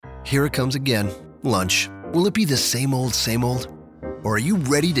Here it comes again. Lunch. Will it be the same old, same old? Or are you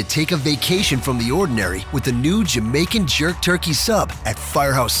ready to take a vacation from the ordinary with the new Jamaican Jerk Turkey Sub at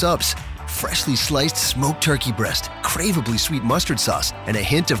Firehouse Subs? Freshly sliced smoked turkey breast, craveably sweet mustard sauce, and a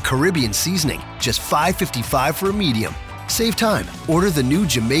hint of Caribbean seasoning. Just $5.55 for a medium. Save time. Order the new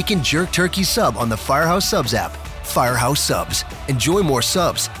Jamaican Jerk Turkey Sub on the Firehouse Subs app. Firehouse Subs. Enjoy more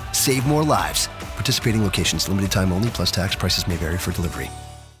subs. Save more lives. Participating locations. Limited time only, plus tax. Prices may vary for delivery.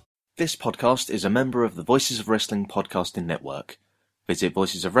 This podcast is a member of the Voices of Wrestling podcasting network. Visit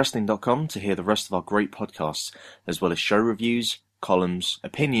voicesofwrestling.com to hear the rest of our great podcasts, as well as show reviews, columns,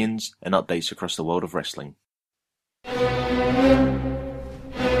 opinions, and updates across the world of wrestling.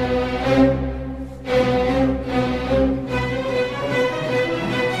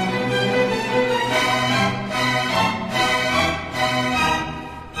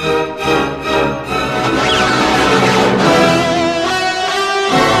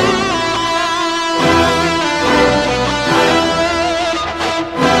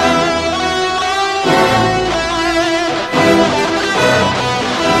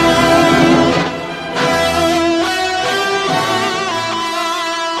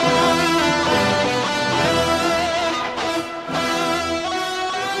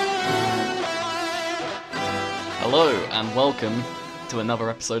 Welcome to another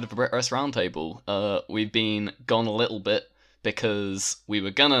episode of the BritWres Roundtable. We've been gone a little bit because we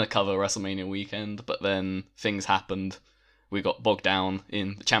were gonna cover WrestleMania weekend, but then things happened. We got bogged down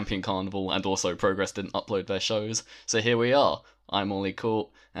in the Champion Carnival, and also Progress didn't upload their shows. So here we are. I'm Ollie Court,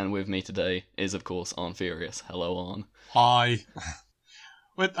 and with me today is, of course, Arn Furious. Hello, Arn. Hi.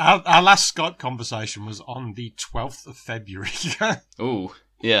 Our last Skype conversation was on the 12th of February. Ooh.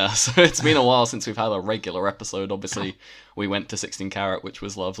 Yeah, so it's been a while since we've had a regular episode. Obviously, we went to 16 Carat, which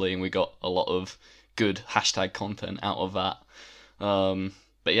was lovely, and we got a lot of good hashtag content out of that.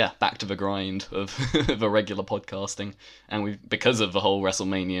 But yeah, back to the grind of the regular podcasting. And we, because of the whole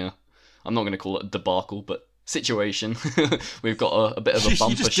WrestleMania, I'm not going to call it a debacle, but situation, we've got a bit of a bumper show.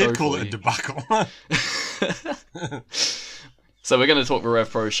 You just did call it a debacle. So we're going to talk the Rev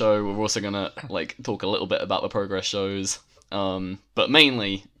Pro show. We're also going to talk a little bit about the Progress shows. But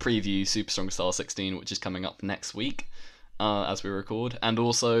mainly preview Super Strong Style 16, which is coming up next week as we record, and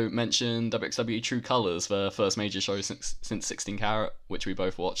also mention WXW True Colors, their first major show since 16 Carat, which we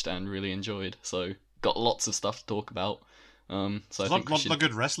both watched and really enjoyed. So got lots of stuff to talk about. So I think lots of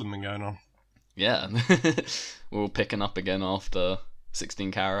good wrestling been going on. Yeah, we're all picking up again after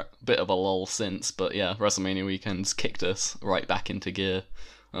 16 Carat. Bit of a lull since, but yeah, WrestleMania weekend's kicked us right back into gear.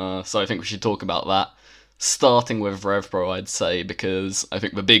 So I think we should talk about that. Starting with Rev Pro, I'd say, because I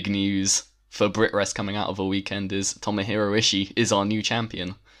think the big news for BritWres coming out of the weekend is Tomohiro Ishii is our new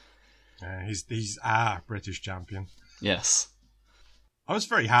champion. He's our British champion. Yes. I was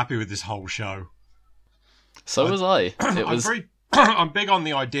very happy with this whole show. So was I. I'm big on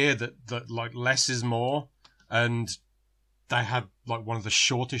the idea that less is more, and they had one of the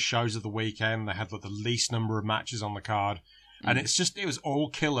shortest shows of the weekend. They had the least number of matches on the card. And it was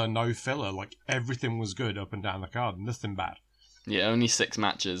all killer, no filler. Everything was good up and down the card. Nothing bad. Yeah, only 6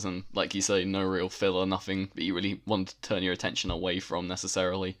 matches, and like you say, no real filler, nothing that you really want to turn your attention away from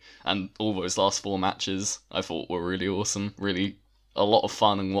necessarily. And all those last 4 matches I thought were really awesome. Really a lot of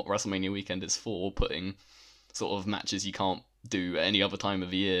fun, and what WrestleMania weekend is for, putting sort of matches you can't do at any other time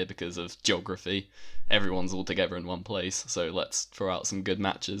of the year because of geography. Everyone's all together in one place, so let's throw out some good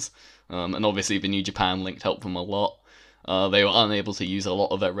matches. And obviously the New Japan link helped them a lot. They were unable to use a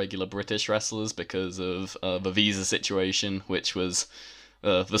lot of their regular British wrestlers because of the visa situation, which was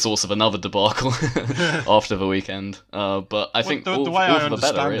the source of another debacle after the weekend. But I think the way I for the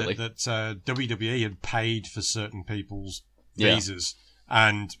better, understand really. it, that WWE had paid for certain people's visas,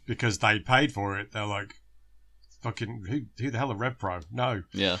 and because they paid for it, they're like, fucking, who the hell are Rev Pro? No.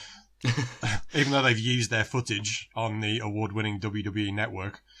 Yeah. Even though they've used their footage on the award-winning WWE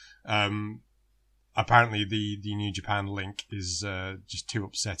network, apparently the New Japan link is just too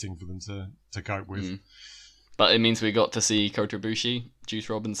upsetting for them to cope with. But it means we got to see Kota Ibushi, Juice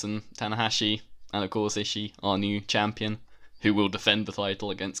Robinson, Tanahashi, and of course Ishii, our new champion, who will defend the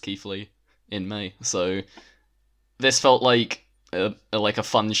title against Keith Lee in May. So this felt like a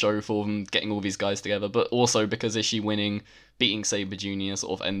fun show for them, getting all these guys together, but also because Ishii winning, beating Sabre Jr.,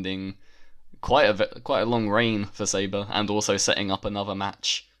 sort of ending quite a long reign for Sabre, and also setting up another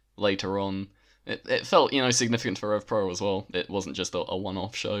match later on. It felt, significant for Rev Pro as well. It wasn't just a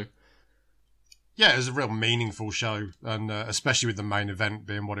one-off show. Yeah, it was a real meaningful show, and especially with the main event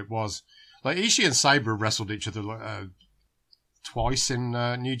being what it was. Ishii and Sabre wrestled each other twice in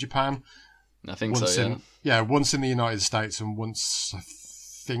New Japan. I think once once in the United States and once, I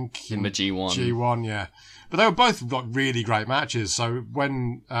think in the G1. G1, yeah. But they were both like really great matches. So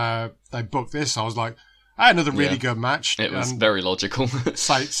when they booked this, I was like, hey, another really good match. It was very logical.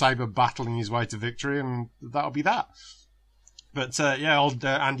 Sabre battling his way to victory, and that'll be that. But old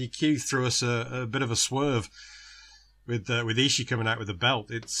Andy Q threw us a bit of a swerve with Ishii coming out with the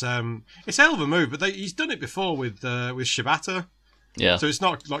belt. It's a hell of a move, but he's done it before with Shibata. Yeah. So it's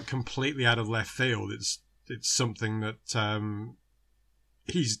not like completely out of left field. It's something that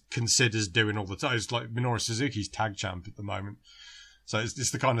he considers doing all the time. It's like Minoru Suzuki's tag champ at the moment. So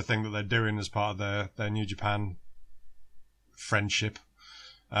it's the kind of thing that they're doing as part of their New Japan friendship.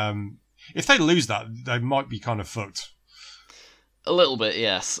 If they lose that, they might be kind of fucked. A little bit,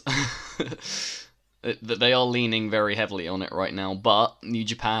 yes. They are leaning very heavily on it right now, but New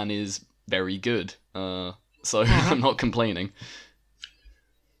Japan is very good. So I'm not complaining.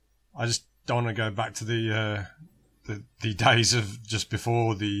 I just don't want to go back to the days of just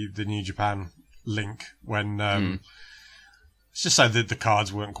before the New Japan link when let's just say that the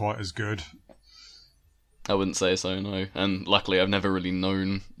cards weren't quite as good. I wouldn't say so, no. And luckily I've never really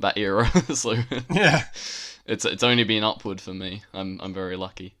known that era, so yeah. It's only been upward for me. I'm very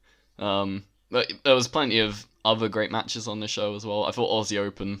lucky. But there was plenty of other great matches on the show as well. I thought Aussie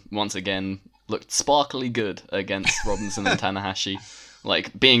Open once again looked sparkly good against Robinson and Tanahashi.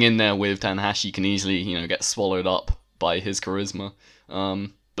 Like being in there with Tanahashi can easily, get swallowed up by his charisma.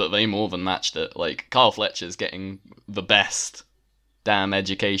 But they more than matched it. Like Kyle Fletcher's getting the best damn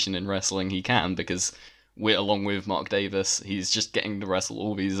education in wrestling he can because along with Mark Davis, he's just getting to wrestle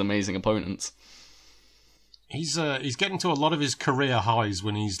all these amazing opponents. He's getting to a lot of his career highs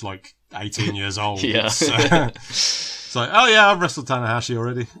when he's like 18 years old. Yeah. It's like, oh yeah, I've wrestled Tanahashi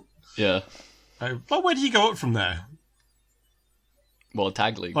already. Yeah. But where do you go up from there? Well,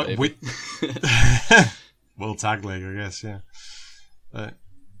 tag league, like, baby. Well, tag league, I guess, yeah.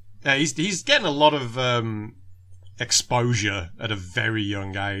 Yeah, he's getting a lot of exposure at a very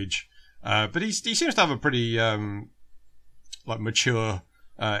young age. But he seems to have a pretty mature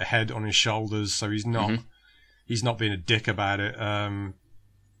head on his shoulders, so he's not... Mm-hmm. He's not being a dick about it, and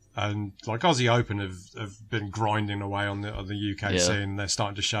like Aussie Open have been grinding away on the UK scene. They're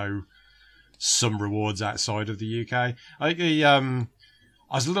starting to show some rewards outside of the UK. I think I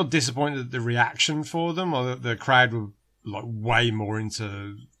was a little disappointed at the reaction for them. Or the crowd were like way more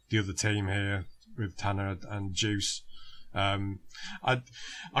into the other team here with Tanner and Juice. I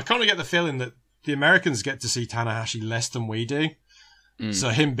kind of get the feeling that the Americans get to see Tanahashi less than we do, so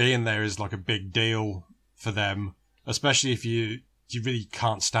him being there is like a big deal for them, especially if you really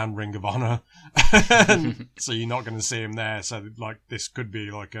can't stand Ring of Honor, so you're not going to see him there. So like this could be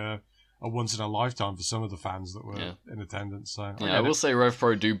like a once in a lifetime for some of the fans that were in attendance. So I will say Rev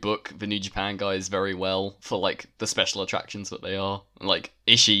Pro do book the New Japan guys very well for like the special attractions that they are. Like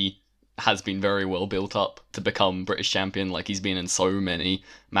Ishii has been very well built up to become British champion. Like he's been in so many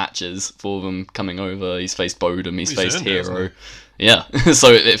matches for them coming over. He's faced Bodum, he's faced Hero. Yeah,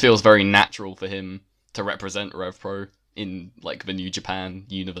 so it feels very natural for him to represent Rev Pro in like the New Japan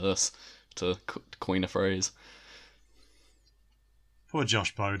universe, to coin a phrase. Poor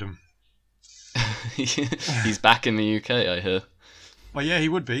Josh Bodum. He's back in the UK, I hear. Well, yeah, he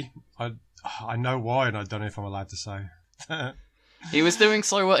would be. I know why, and I don't know if I'm allowed to say. He was doing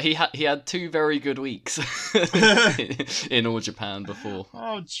so well. He had 2 very good weeks in All Japan before.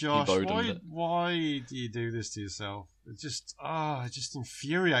 Oh, Josh, why do you do this to yourself? It just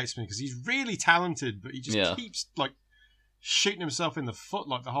infuriates me because he's really talented, but he just keeps like shooting himself in the foot,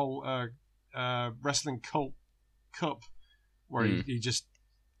 like the whole Wrestling Cult Cup, where he just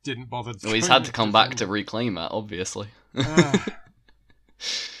didn't bother. Well, he's had to come back to reclaim that, obviously.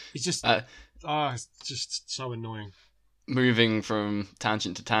 He's just it's just so annoying. Moving from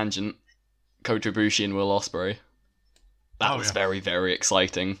tangent to tangent, Kota Ibushi and Will Ospreay. That was very, very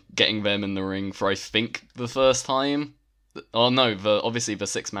exciting. Getting them in the ring for, I think, the first time. Oh no, obviously the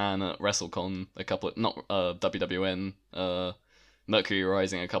 6-man at WrestleCon WWN, Mercury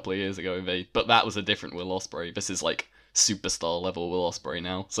Rising a couple of years ago. But that was a different Will Ospreay. This is like superstar level Will Ospreay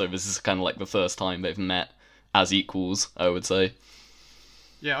now. So this is kind of like the first time they've met as equals, I would say.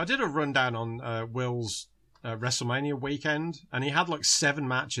 Yeah, I did a rundown on Will's WrestleMania weekend, and he had like 7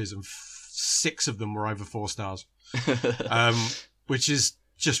 matches, and 6 of them were over 4 stars, which is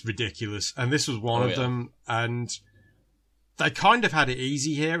just ridiculous. And this was one of them, and they kind of had it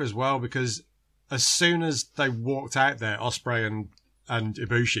easy here as well, because as soon as they walked out there, Ospreay and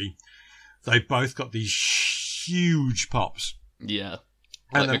Ibushi, they both got these huge pops. Yeah.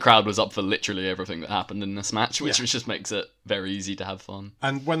 Like the crowd was up for literally everything that happened in this match, which just makes it very easy to have fun.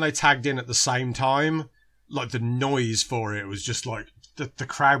 And when they tagged in at the same time, like the noise for it was just like the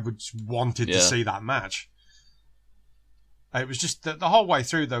crowd wanted to see that match. It was just the whole way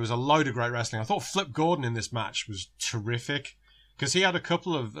through, there was a load of great wrestling. I thought Flip Gordon in this match was terrific because he had a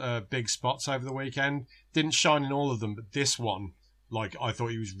couple of big spots over the weekend. Didn't shine in all of them, but this one, like, I thought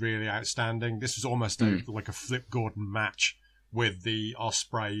he was really outstanding. This was almost like a Flip Gordon match with the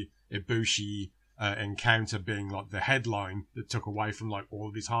Ospreay Ibushi encounter being like the headline that took away from like all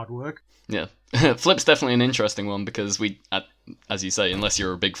of his hard work. Yeah. Flip's definitely an interesting one because as you say, unless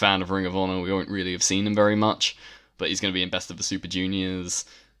you're a big fan of Ring of Honor, we won't really have seen him very much. But he's going to be in Best of the Super Juniors.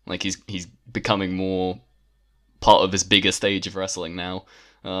 Like, he's becoming more part of this bigger stage of wrestling now.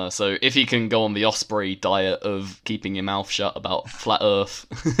 So if he can go on the Ospreay diet of keeping your mouth shut about Flat Earth,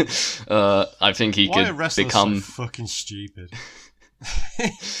 I think he could become so fucking stupid.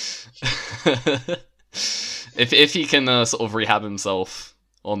 If he can sort of rehab himself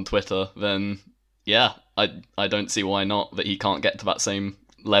on Twitter, then yeah, I don't see why not that he can't get to that same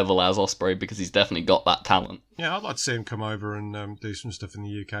level as Ospreay, because he's definitely got that talent. Yeah, I'd like to see him come over and do some stuff in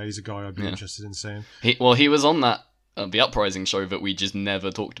the UK. He's a guy I'd be interested in seeing. He was on that the Uprising show that we just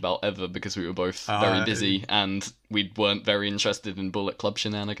never talked about ever because we were both very busy and we weren't very interested in Bullet Club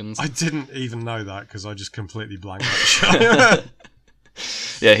shenanigans. I didn't even know that because I just completely blanked that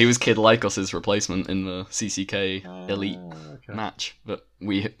show. Yeah, he was Kid Lycos's replacement in the CCK Elite match, but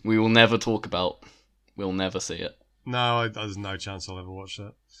we will never talk about. We'll never see it. No, there's no chance I'll ever watch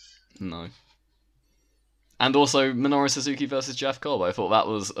that. No. And also Minoru Suzuki versus Jeff Cobb. I thought that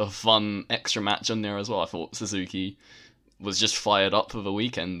was a fun extra match on there as well. I thought Suzuki was just fired up for the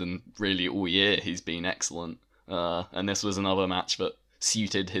weekend, and really all year he's been excellent. And this was another match that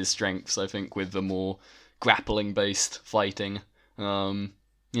suited his strengths, I think, with the more grappling-based fighting.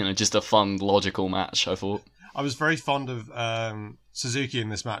 Just a fun, logical match, I thought. I was very fond of Suzuki in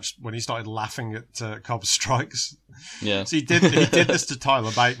this match when he started laughing at Cobb's strikes. Yeah. So he did this to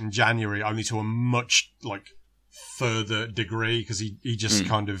Tyler Bate in January, only to a much further degree, because he just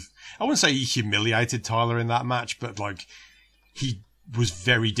kind of, I wouldn't say he humiliated Tyler in that match, but he was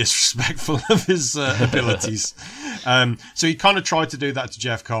very disrespectful of his abilities. So he kind of tried to do that to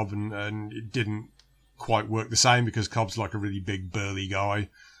Jeff Cobb, and it didn't quite work the same because Cobb's like a really big burly guy.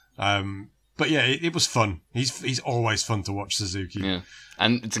 But yeah, it was fun. He's always fun to watch, Suzuki. Yeah,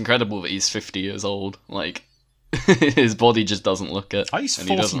 and it's incredible that he's 50 years old. Like, his body just doesn't look it. He's 49. And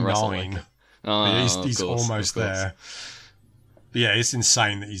he doesn't wrestle like it. Oh, he's course, almost there. But yeah, it's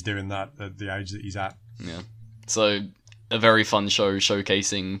insane that he's doing that at the age that he's at. Yeah. So, a very fun show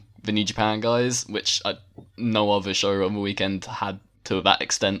showcasing the New Japan guys, which no other show on the weekend had to that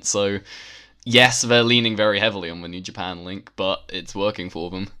extent. So, yes, they're leaning very heavily on the New Japan link, but it's working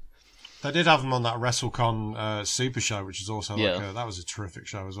for them. They did have them on that WrestleCon Super Show, which is also that was a terrific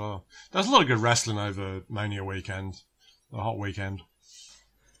show as well. There was a lot of good wrestling over Mania weekend, the hot weekend.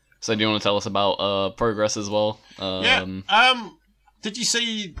 So do you want to tell us about Progress as well? Did you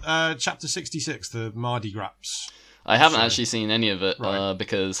see Chapter 66, the Mardi Gras? I haven't actually seen any of it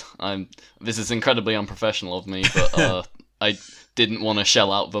because this is incredibly unprofessional of me, but I didn't want to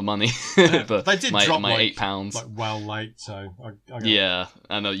shell out the money. But they did drop my £8. Well late, so I yeah,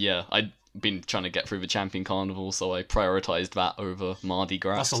 and I'd been trying to get through the Champion Carnival, so I prioritised that over Mardi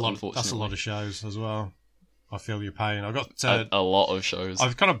Gras. That's a lot of shows as well. I feel your pain. I got a lot of shows.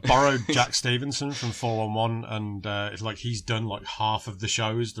 I've kind of borrowed Jack Stevenson from 411, and it's like he's done like half of the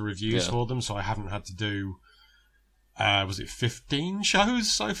shows, the reviews for them, so I haven't had to do. Was it 15 shows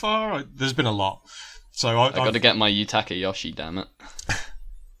so far? There's been a lot. So I got to get my Yutaka Yoshi, damn it.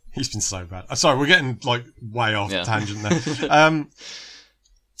 He's been so bad. Sorry, we're getting way off tangent there.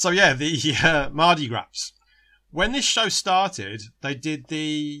 So yeah, the Mardi Gras. When this show started, they did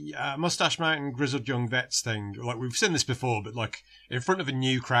the Mustache Mountain Grizzled Young Vets thing. We've seen this before, but in front of a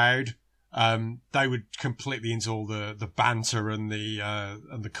new crowd, they were completely into all the banter and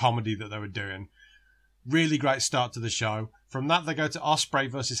the comedy that they were doing. Really great start to the show. From that, they go to Ospreay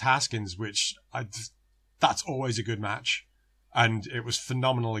versus Haskins, which that's always a good match. And it was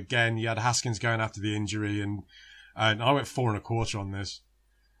phenomenal again. You had Haskins going after the injury, and I went 4.25 on this.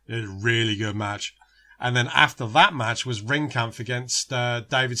 It was a really good match. And then after that match was Ringkampf against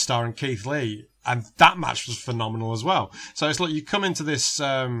David Starr and Keith Lee, and that match was phenomenal as well. So it's like you come into this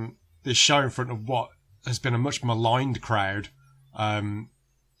this show in front of what has been a much maligned crowd in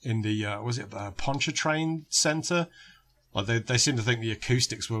the Pontchartrain Centre. They seem to think the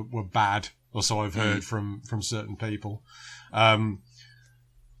acoustics were bad, or so I've heard from certain people. And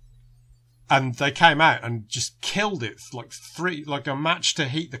they came out and just killed it. A match to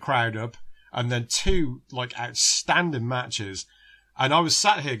heat the crowd up, and then 2 outstanding matches. And I was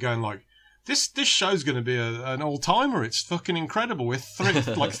sat here going This show's going to be an all-timer. It's fucking incredible. With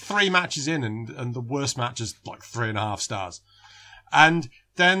three matches in, and the worst match is like 3.5 stars. And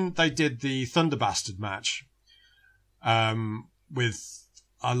then they did the Thunder Bastard match with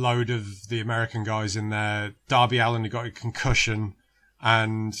a load of the American guys in there. Darby Allin, who got a concussion,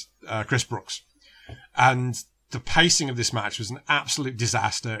 and Chris Brooks. And the pacing of this match was an absolute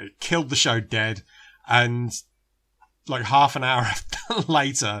disaster. It killed the show dead. And like half an hour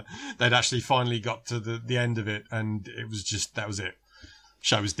later, they'd actually finally got to the end of it, and it was just, that was it.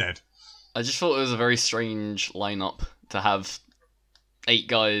 Show was dead. I just thought it was a very strange lineup to have 8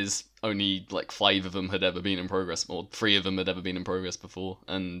 guys, only like 5 of them had ever been in progress, or 3 of them had ever been in progress before,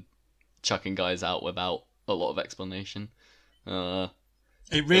 and chucking guys out without a lot of explanation.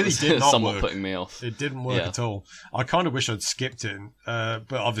 It really did not somewhat work. putting me off. It didn't work at all. I kind of wish I'd skipped it,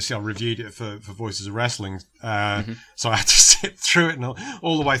 but obviously I reviewed it for Voices of Wrestling, so I had to sit through it and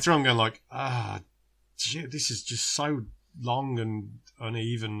all the way through. I'm going like, this is just so long and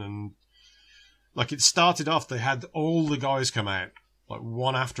uneven, and like it started off. They had all the guys come out like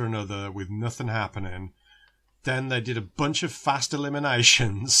one after another with nothing happening. Then they did a bunch of fast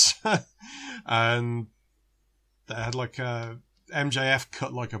eliminations, and they had like MJF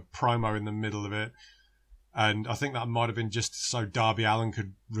cut like a promo in the middle of it, and I think that might have been just so Darby Allin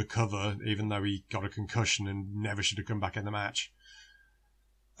could recover, even though he got a concussion and never should have come back in the match.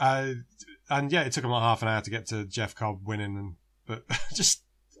 And yeah, it took him like half an hour to get to Jeff Cobb winning, but just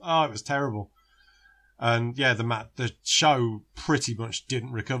it was terrible. And yeah, the show pretty much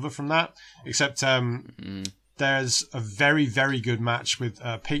didn't recover from that, except there's a very, very good match with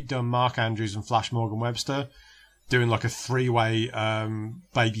Pete Dunne, Mark Andrews, and Flash Morgan Webster doing like a 3-way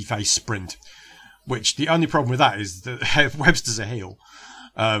babyface sprint, which the only problem with that is that Webster's a heel,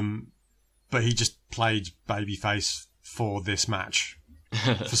 but he just played babyface for this match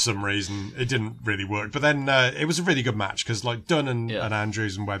for some reason. It didn't really work, but then it was a really good match because like Dunn and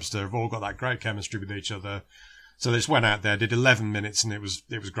Andrews and Webster have all got that great chemistry with each other, so they just went out there, did 11 minutes, and it was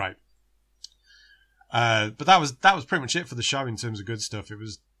great. But that was pretty much it for the show in terms of good stuff. It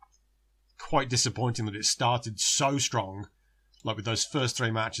was quite disappointing that it started so strong. Like with those first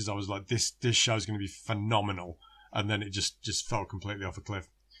 3 matches, I was like, this show's going to be phenomenal, and then it just fell completely off a cliff.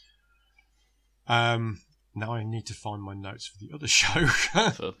 Now I need to find my notes for the other show.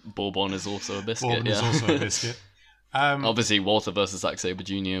 For Bourbon is also a biscuit. Bourbon is also a biscuit. Obviously, Walter versus Zack Sabre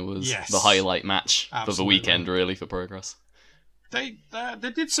Jr. was the highlight match for the weekend, really, for Progress. They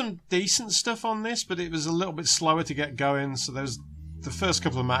did some decent stuff on this, but it was a little bit slower to get going. So the first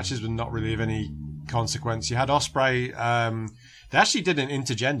couple of matches were not really of any consequence. You had Ospreay. They actually did an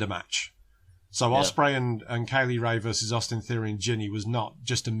intergender match. So Ospreay and Kaylee Ray versus Austin Theory and Ginny was not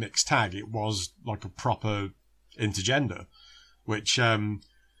just a mixed tag. It was like a proper intergender, which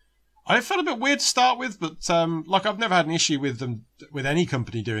I felt a bit weird to start with. But like I've never had an issue with them with any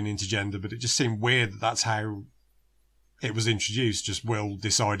company doing intergender, but it just seemed weird that that's how it was introduced. Just Will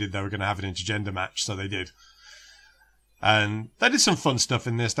decided they were going to have an intergender match, so they did. And they did some fun stuff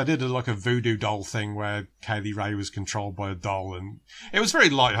in this. They did like a voodoo doll thing where Kaylee Ray was controlled by a doll, and it was very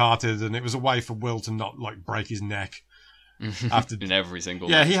light-hearted, and it was a way for Will to not like break his neck after in every single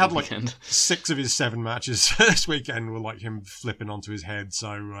match he had like weekend. 6 of his 7 matches this weekend were like him flipping onto his head.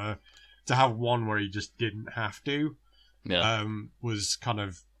 So to have one where he just didn't have to was kind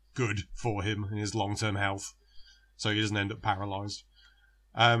of good for him in his long-term health, so he doesn't end up paralysed.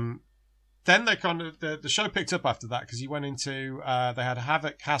 Then they the show picked up after that because he went into they had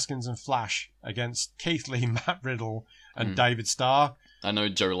Havoc, Haskins, and Flash against Keith Lee, Matt Riddle, and David Starr. I know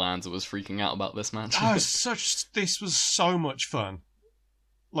Joe Lanza was freaking out about this match. This was so much fun.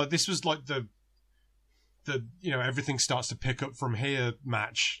 Like this was like the everything starts to pick up from here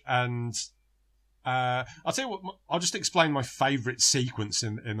match, and I'll tell you what. I'll just explain my favourite sequence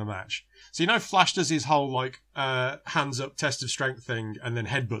in the match. So Flash does his whole like hands up test of strength thing, and then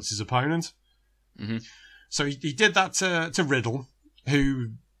headbutts his opponent. Mm-hmm. So he did that to Riddle,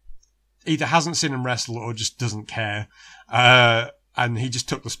 who either hasn't seen him wrestle or just doesn't care, and he just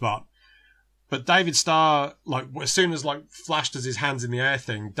took the spot. But David Starr, like as soon as like Flash does his hands in the air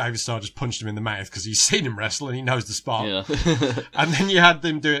thing, David Starr just punched him in the mouth because he's seen him wrestle and he knows the spot. Yeah. And then you had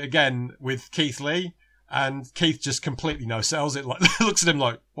them do it again with Keith Lee, and Keith just completely no-sells it. Like looks at him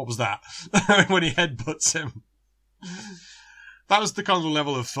like, "What was that?" when he headbutts him. That was the kind of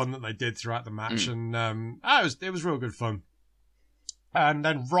level of fun that they did throughout the match, and it was real good fun. And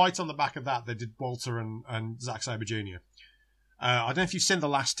then right on the back of that, they did Walter and Zack Sabre Jr. I don't know if you've seen the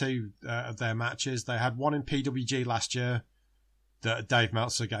last 2 of their matches. They had one in PWG last year that Dave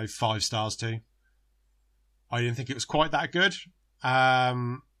Meltzer gave 5 stars to. I didn't think it was quite that good.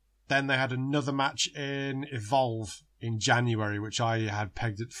 Then then they had another match in Evolve in January, which I had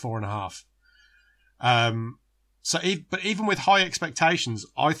pegged at 4.5. But even with high expectations,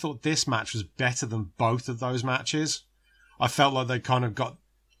 I thought this match was better than both of those matches. I felt like they kind of got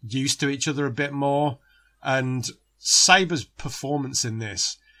used to each other a bit more, and Saber's performance in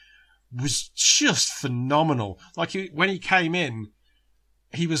this was just phenomenal. Like, when he came in,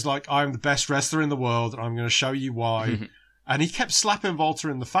 he was like, I'm the best wrestler in the world, and I'm going to show you why. And he kept slapping Walter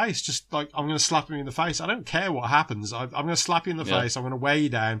in the face, just like, I'm going to slap him in the face. I don't care what happens. I'm going to slap you in the face. I'm going to wear you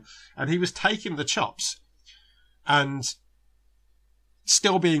down. And he was taking the chops and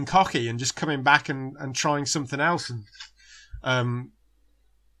still being cocky and just coming back and trying something else. And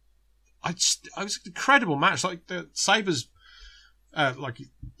it was an incredible match. Like, Saber's, like,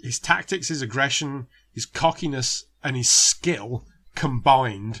 his tactics, his aggression, his cockiness, and his skill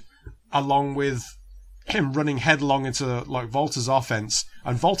combined, along with him running headlong into like Walter's offense,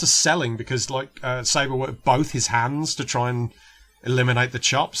 and Walter selling because like Saber worked both his hands to try and eliminate the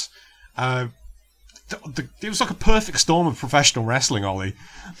chops. It was like a perfect storm of professional wrestling, Ollie.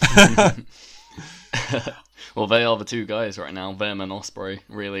 Well, they are the two guys right now. Them and Ospreay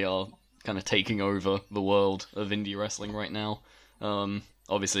really are kind of taking over the world of indie wrestling right now.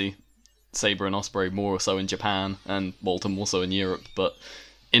 Obviously, Saber and Ospreay more so in Japan, and Walter more so in Europe, but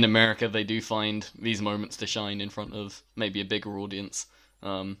in America they do find these moments to shine in front of maybe a bigger audience.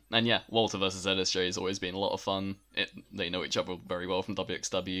 And yeah, Walter versus ZSJ has always been a lot of fun. They know each other very well from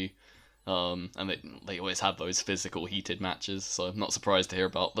WXW, and they always have those physical, heated matches, so I'm not surprised to hear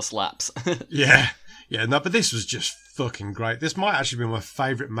about the slaps. Yeah, no, but this was just fucking great. This might actually be my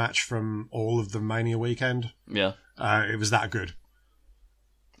favourite match from all of the Mania weekend. Yeah. It was that good.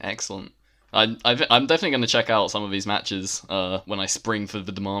 Excellent. I'm definitely going to check out some of these matches when I spring for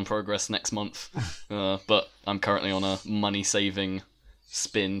the Demand Progress next month. But I'm currently on a money-saving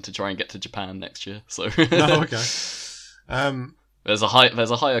spin to try and get to Japan next year. So Oh, okay. There's a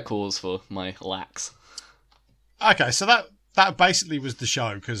higher cause for my lacks. Okay, so that basically was the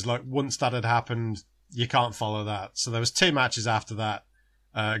show, because like once that had happened, you can't follow that. So there was 2 matches after that.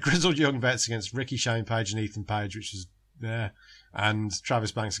 Grizzled Young Vets against Ricky Shane Page and Ethan Page, which was and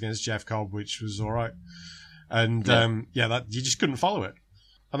Travis Banks against Jeff Cobb, which was all right. And that you just couldn't follow it.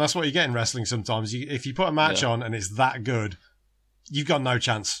 And that's what you get in wrestling sometimes. If you put a match on and it's that good, you've got no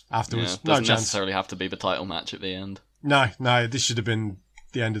chance afterwards. Yeah, doesn't necessarily have to be the title match at the end. No, this should have been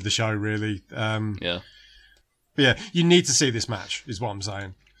the end of the show, really. Yeah. But yeah, you need to see this match, is what I'm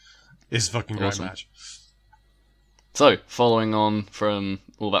saying. It's a fucking great match. So, following on from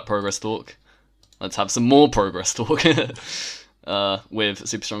all that progress talk, let's have some more progress talk with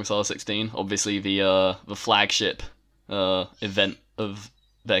Super Strong Style 16. Obviously, the flagship event of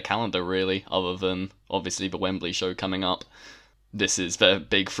their calendar, really, other than obviously the Wembley show coming up. This is their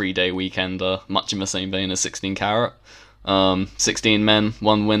big 3-day weekend, much in the same vein as 16 Carat. 16 men,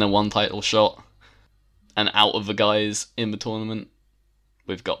 1 winner, 1 title shot. And out of the guys in the tournament,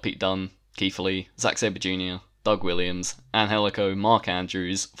 we've got Pete Dunne, Keith Lee, Zack Sabre Jr., Doug Williams, Angelico, Mark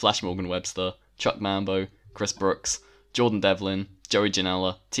Andrews, Flash Morgan Webster, Chuck Mambo, Chris Brooks, Jordan Devlin, Joey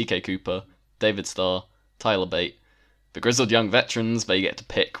Janela, TK Cooper, David Starr, Tyler Bate. The Grizzled Young Veterans, they get to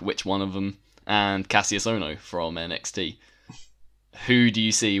pick which one of them, and Cassius Ohno from NXT. Who do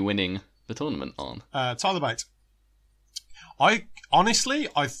you see winning the tournament on? Tyler Bate. I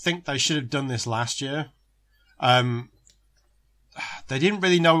think they should have done this last year. They didn't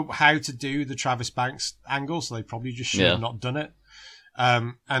really know how to do the Travis Banks angle, so they probably just should have not done it.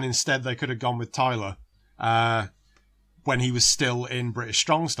 And instead, they could have gone with Tyler when he was still in British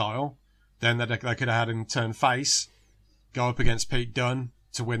Strong Style. Then they could have had him turn face, go up against Pete Dunne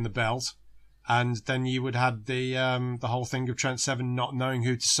to win the belt, and then you would have the whole thing of Trent Seven not knowing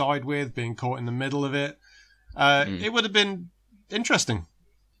who to side with, being caught in the middle of it. It would have been interesting.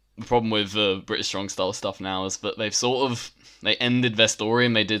 The problem with British Strong Style stuff now is that they ended their story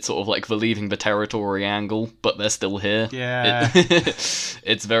and they did sort of like the leaving the territory angle, but they're still here. Yeah.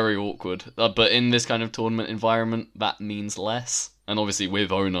 It's very awkward. But in this kind of tournament environment, that means less. And obviously with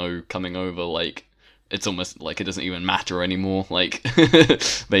Ohno coming over, like, it's almost like it doesn't even matter anymore. Like,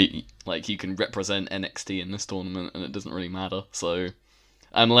 you can represent NXT in this tournament and it doesn't really matter. So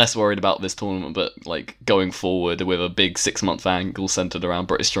I'm less worried about this tournament, but like going forward with a big 6-month angle centered around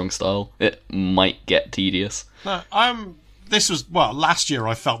British Strong Style, it might get tedious. No, last year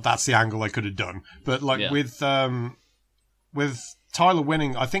I felt that's the angle I could have done, but with Tyler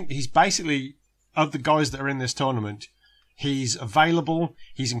winning, I think he's basically, of the guys that are in this tournament, he's available,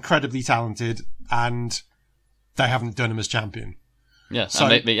 he's incredibly talented, and they haven't done him as champion. Yeah, so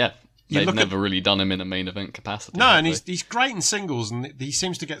and They've never really done him in a main event capacity. No, and he's great in singles, and he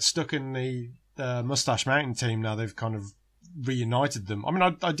seems to get stuck in the Mustache Mountain team now. They've kind of reunited them. I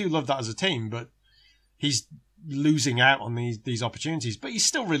mean, I do love that as a team, but he's losing out on these opportunities. But he's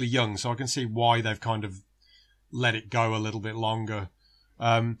still really young, so I can see why they've kind of let it go a little bit longer.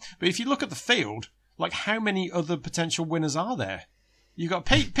 But if you look at the field, like, how many other potential winners are there? You've got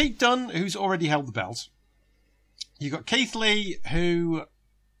Pete Dunne, who's already held the belt. You've got Keith Lee, who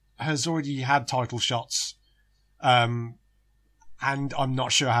has already had title shots. And I'm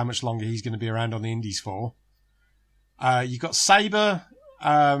not sure how much longer he's going to be around on the Indies for. You've got Sabre,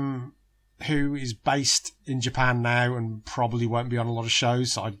 who is based in Japan now and probably won't be on a lot of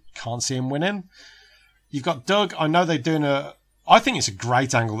shows, so I can't see him winning. You've got Doug. I know they're doing I think it's a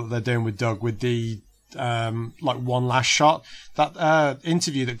great angle that they're doing with Doug, with the like one last shot. That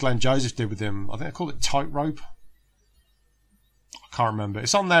interview that Glenn Joseph did with him, I think they call it Tightrope. I can't remember.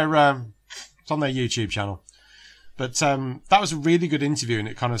 It's on their YouTube channel. But that was a really good interview, and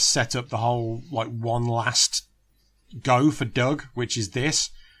it kind of set up the whole like one last go for Doug, which is this.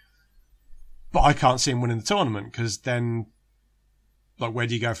 But I can't see him winning the tournament, because then, like, where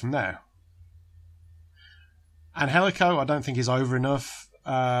do you go from there? Angelico, I don't think is over enough.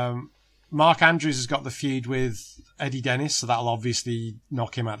 Mark Andrews has got the feud with Eddie Dennis, so that'll obviously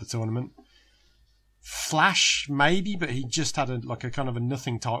knock him out of the tournament. Flash, maybe, but he just had a kind of a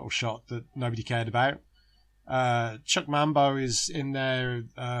nothing title shot that nobody cared about. Chuck Mambo is in there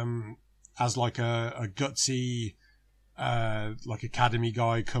as like a gutsy, like academy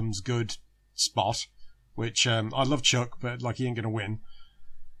guy comes good spot, which I love Chuck, but like he ain't gonna win.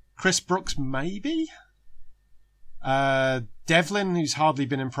 Chris Brooks, maybe. Devlin, who's hardly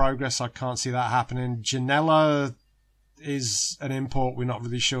been in progress, I can't see that happening. Janela is an import. We're not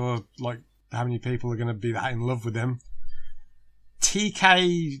really sure like how many people are going to be that in love with him.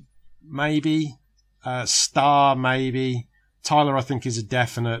 TK, maybe. Star, maybe. Tyler, I think, is a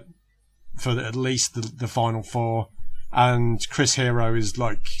definite for at least the final four. And Chris Hero is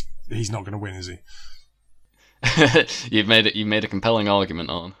like, he's not going to win, is he? You've made a compelling argument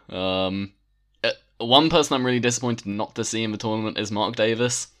on. One person I'm really disappointed not to see in the tournament is Mark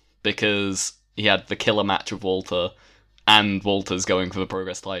Davis, because he had the killer match with Walter, and Walter's going for the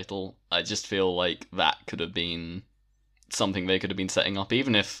Progress title. I just feel like that could have been something they could have been setting up,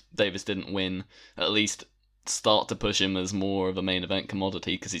 even if Davis didn't win, at least start to push him as more of a main event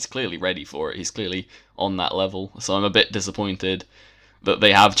commodity, because he's clearly ready for it. He's clearly on that level. So I'm a bit disappointed that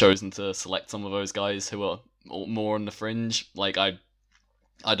they have chosen to select some of those guys who are more on the fringe. Like, I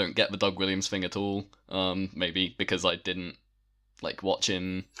don't get the Doug Williams thing at all. Maybe because I didn't like watch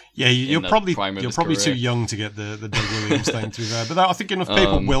him. Yeah, you're probably too young to get the Doug Williams thing through there. But I think enough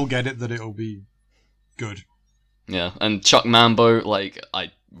people will get it that it'll be good. Yeah, and Chuck Mambo, like,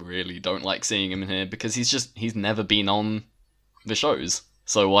 I really don't like seeing him in here because he's never been on the shows.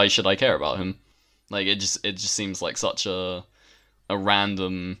 So why should I care about him? Like, it just seems like such a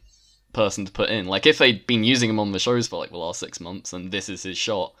random person to put in. Like, if they'd been using him on the shows for like the last 6 months and this is his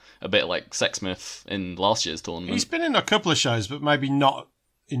shot, a bit like Sexsmith in last year's tournament. He's been in a couple of shows, but maybe not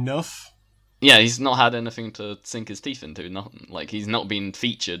enough. Yeah, he's not had anything to sink his teeth into. Nothing. Like, he's not been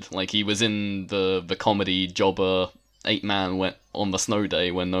featured. Like, he was in the comedy jobber 8-man went on the snow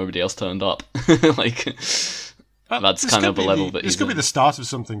day when nobody else turned up. Like, that's kind of the level that he's in. This could be the start of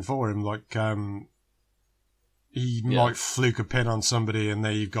something for him. Like, he might fluke a pin on somebody, and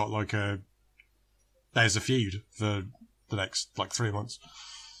there you've got like there's a feud for the next like 3 months.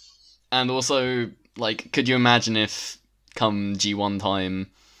 And also, like, could you imagine if come G1 time,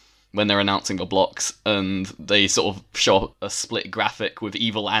 when they're announcing the blocks and they sort of show a split graphic with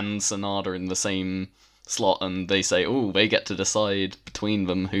Evil and Sonata in the same slot, and they say, oh, they get to decide between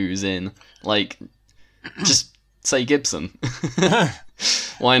them who's in. Like, just say Gibson.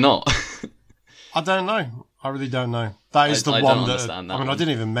 Why not? I don't know. I really don't know. That is the one that... I mean, I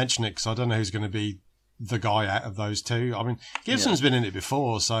didn't even mention it because I don't know who's going to be the guy out of those two. I mean, Gibson's been in it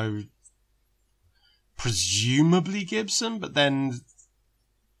before, so presumably Gibson, but then...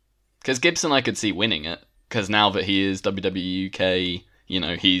 Because Gibson I could see winning it, because now that he is WWE UK, you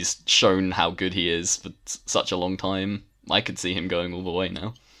know, he's shown how good he is for such a long time. I could see him going all the way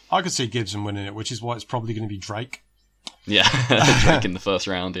now. I could see Gibson winning it, which is why it's probably going to be Drake. Yeah, Drake in the first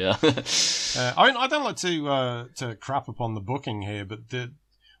round, yeah. I mean, I don't like to crap upon the booking here, but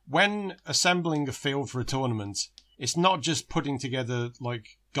when assembling a field for a tournament, it's not just putting together,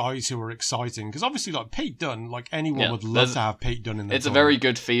 like, guys who are exciting, because obviously, like, Pete Dunne, like, anyone would love to have Pete Dunne in there. It's a very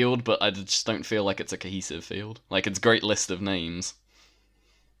good field, but I just don't feel like it's a cohesive field. Like, it's a great list of names.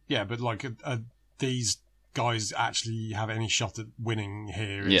 Yeah, but, like, these guys actually have any shot at winning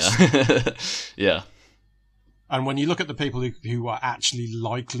here. Yeah. Yeah. And when you look at the people who are actually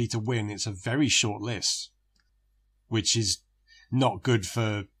likely to win, it's a very short list, which is not good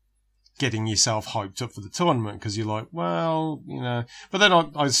for getting yourself hyped up for the tournament, because you're like, well, you know. But then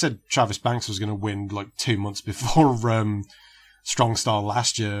I said Travis Banks was going to win like 2 months before Strong Style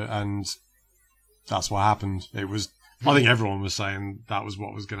last year, and that's what happened. It was, I think everyone was saying that was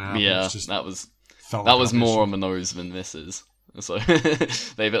what was going to happen. Yeah, just that was like more on the nose than this is. So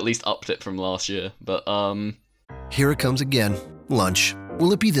they've at least upped it from last year. But Here it comes again. Lunch.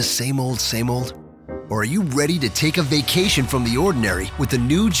 Will it be the same old, same old? Or are you ready to take a vacation from the ordinary with the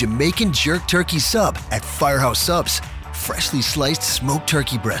new Jamaican Jerk Turkey Sub at Firehouse Subs? Freshly sliced smoked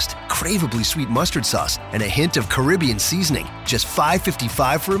turkey breast, craveably sweet mustard sauce, and a hint of Caribbean seasoning. Just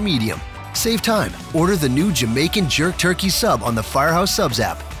 $5.55 for a medium. Save time. Order the new Jamaican Jerk Turkey Sub on the Firehouse Subs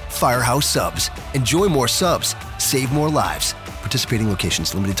app. Firehouse Subs. Enjoy more subs. Save more lives. Participating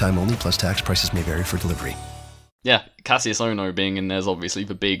locations. Limited time only, plus tax. Prices may vary for delivery. yeah, Cassius Ohno being in there is obviously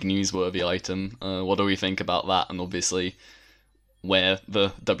the big newsworthy item. What do we think about that, and obviously where the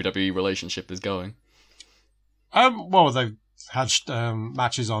WWE relationship is going? Well, they've had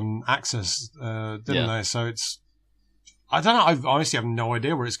matches on Access, didn't they? So it's, I don't know. I honestly have no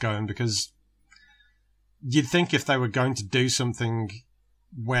idea where it's going, because you'd think if they were going to do something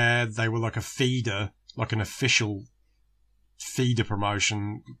where they were like a feeder, like an official feeder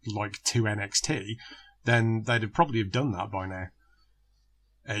promotion, like to NXT, then they'd have probably have done that by now.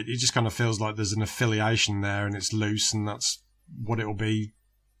 It just kind of feels like there's an affiliation there, and it's loose, and that's what it'll be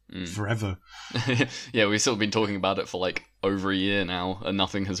forever. Yeah, we've sort of been talking about it for like over a year now, and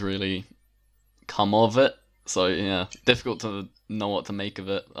nothing has really come of it. So yeah, difficult to know what to make of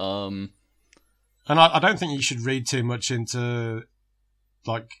it. And I don't think you should read too much into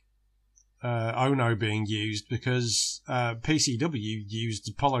like Ono being used, because PCW used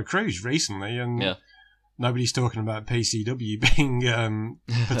Apollo Crews recently, and nobody's talking about PCW being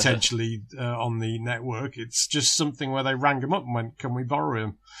potentially on the network. It's just something where they rang him up and went, "Can we borrow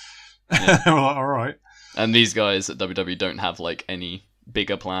him?" Yeah. They were like, "All right." And these guys at WWE don't have like any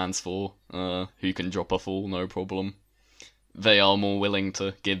bigger plans for who can drop a fall, no problem. They are more willing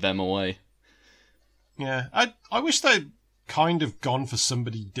to give them away. Yeah, I wish they'd kind of gone for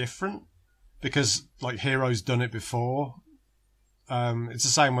somebody different, because like Hero's done it before. It's the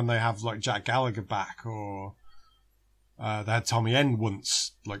same when they have like Jack Gallagher back, or they had Tommy End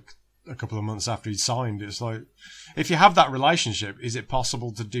once, like a couple of months after he'd signed. It's like, if you have that relationship, is it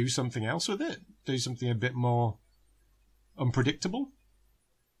possible to do something else with it? Do something a bit more unpredictable?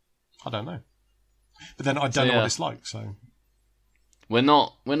 I don't know. But then I don't know what it's like, so we're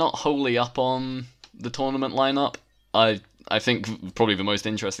not wholly up on the tournament lineup. I think probably the most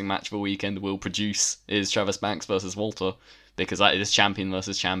interesting match of the weekend will produce is Travis Banks versus Walter, because that is champion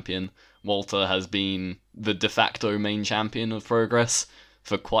versus champion. Walter has been the de facto main champion of Progress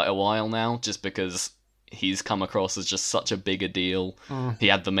for quite a while now, just because he's come across as just such a bigger deal. He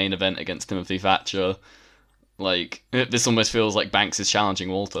had the main event against Timothy Thatcher. Like, this almost feels like Banks is challenging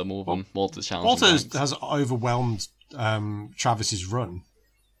Walter more than Walter's challenging Banks. Walter has overwhelmed Travis's run,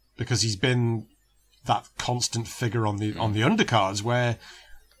 because he's been that constant figure on the undercards, where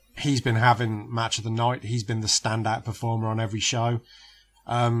he's been having match of the night. He's been the standout performer on every show.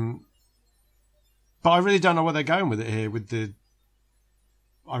 But I really don't know where they're going with it here.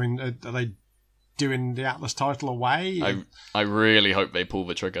 Are they doing the Atlas title away? I really hope they pull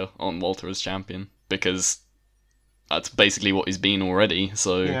the trigger on Walter as champion, because that's basically what he's been already.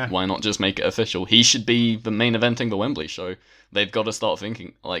 So why not just make it official? He should be the main eventing the Wembley show. They've got to start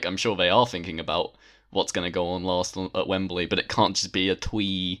thinking, like, I'm sure they are thinking about what's going to go on last at Wembley, but it can't just be a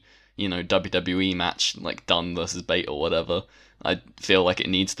twee, WWE match, like Dunn versus Bate or whatever. I feel like it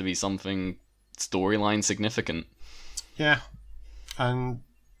needs to be something storyline significant. Yeah, and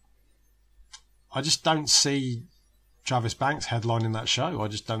I just don't see Travis Banks headlining that show. I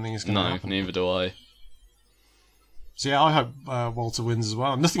just don't think it's going to happen. No, neither do I. So yeah, I hope Walter wins as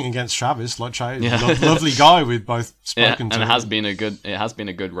well. Nothing against Travis, like lovely guy we've both spoken to. And it has been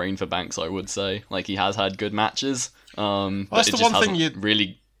a good reign for Banks, I would say. Like, he has had good matches. But that's the one thing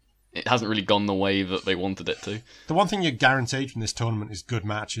it hasn't really gone the way that they wanted it to. The one thing you're guaranteed from this tournament is good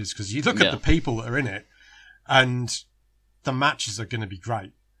matches, because you look at the people that are in it, and the matches are going to be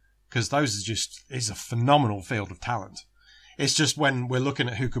great, because those is a phenomenal field of talent. It's just when we're looking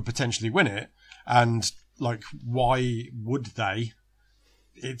at who could potentially win it, and like, why would they?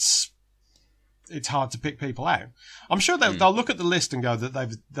 It's hard to pick people out. I'm sure they'll look at the list and go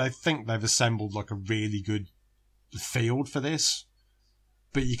that they think they've assembled like a really good field for this,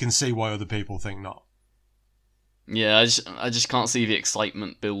 but you can see why other people think not. Yeah, I just can't see the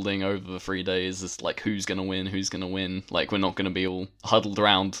excitement building over the 3 days. It's like, who's gonna win? Who's gonna win? Like, we're not gonna be all huddled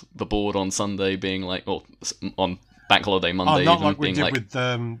around the board on Sunday, being like, or on Bank Holiday Monday, not even like we being did like, with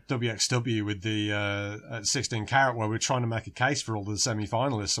WXW with the 16 carat, where we're trying to make a case for all the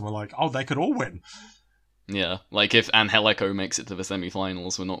semi-finalists, and we're like, oh, they could all win. yeah, like if Angelico makes it to the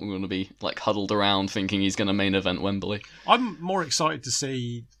semi-finals, we're not going to be like huddled around thinking he's going to main event Wembley. I'm more excited to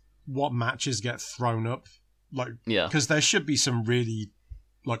see what matches get thrown up. Like, Yeah, because there should be some really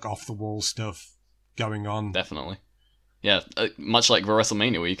like off the wall stuff going on. definitely. Yeah, much like the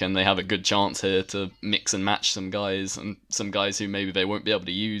WrestleMania weekend, they have a good chance here to mix and match some guys, and some guys who maybe they won't be able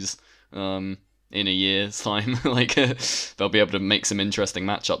to use in a year's time. Like, they'll be able to make some interesting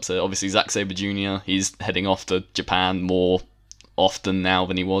matchups here. Obviously, Zack Sabre Jr., he's heading off to Japan more often now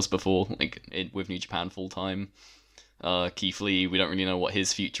than he was before, like with New Japan full time. Keith Lee, we don't really know what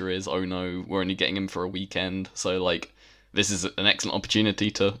his future is. Oh no, we're only getting him for a weekend. So, like, this is an excellent opportunity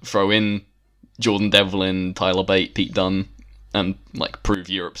to throw in Jordan Devlin, Tyler Bate, Pete Dunne, and, like, prove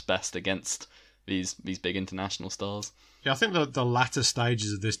Europe's best against these big international stars. Yeah, I think the latter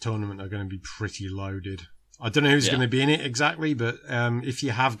stages of this tournament are going to be pretty loaded. I don't know who's going to be in it exactly, but if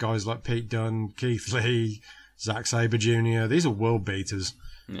you have guys like Pete Dunne, Keith Lee, Zack Sabre Jr., these are world beaters.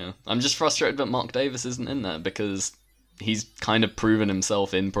 Yeah, I'm just frustrated that Mark Davis isn't in there, because he's kind of proven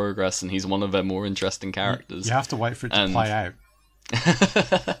himself in Progress, and he's one of their more interesting characters. You have to wait for it to play out.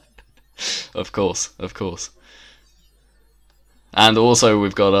 Of course. And also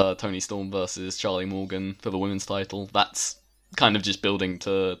we've got Tony Storm versus Charlie Morgan for the women's title. That's kind of just building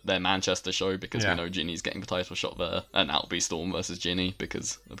to their Manchester show, because we know Ginny's getting the title shot there, and that'll be Storm versus Ginny,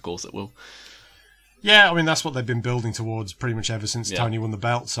 because of course it will. Yeah, I mean, that's what they've been building towards pretty much ever since Tony won the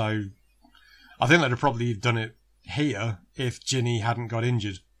belt, so I think they'd have probably done it here if Ginny hadn't got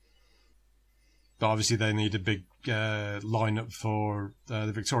injured. But obviously they need a big lineup for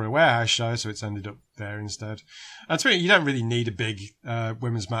the Victoria Warehouse show, so it's ended up there instead. And to me, you don't really need a big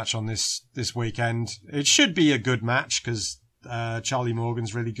women's match on this weekend. It should be a good match, because Charlie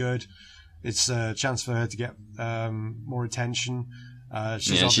Morgan's really good. It's a chance for her to get more attention.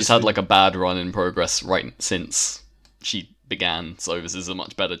 She's had like a bad run in Progress right since she began, so this is a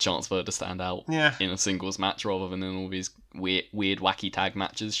much better chance for her to stand out in a singles match rather than in all these weird wacky tag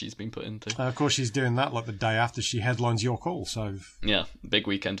matches she's been put into. Of course, she's doing that like the day after she headlines Your Call, so yeah, big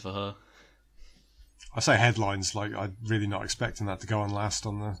weekend for her. I say headlines, like I'm really not expecting that to go on last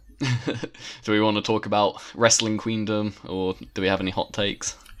on the... Do we want to talk about Wrestling Queendom, or do we have any hot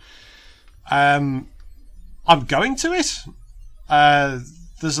takes? I'm going to it.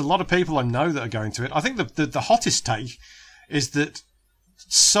 There's a lot of people I know that are going to it. I think the hottest take is that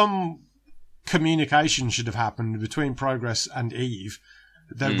some communication should have happened between Progress and Eve.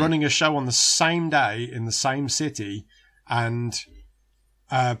 They're running a show on the same day in the same city, and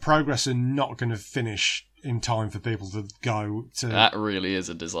Progress are not going to finish in time for people to go to... That really is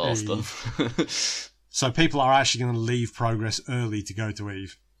a disaster. So people are actually going to leave Progress early to go to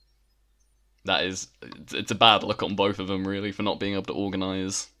Eve. It's a bad look on both of them, really, for not being able to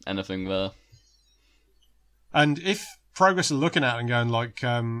organise anything there. And if Progress are looking at it and going like,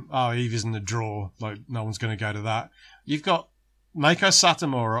 Eve isn't a draw, like no one's going to go to that. You've got Meiko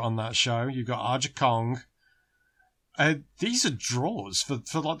Satomura on that show. You've got Aja Kong. These are draws for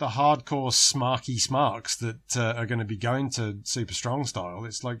like the hardcore smarky smarks that are going to be going to Super Strong Style.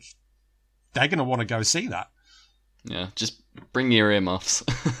 It's like they're going to want to go see that. Yeah, just bring your earmuffs.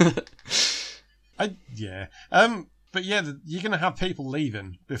 But yeah, you're going to have people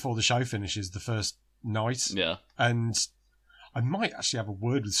leaving before the show finishes the first night. Yeah. And I might actually have a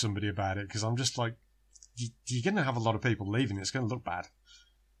word with somebody about it, because I'm just like, you're going to have a lot of people leaving. It's going to look bad.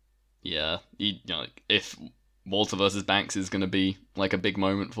 Yeah. You know, if Walter versus Banks is going to be like a big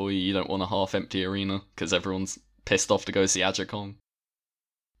moment for you, you don't want a half-empty arena because everyone's pissed off to go see Aja Kong.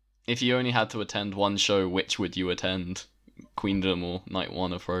 If you only had to attend one show, which would you attend? Queendom or Night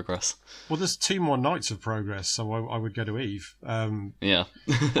 1 of Progress? Well, there's 2 more nights of Progress, so I would go to Eve. Yeah.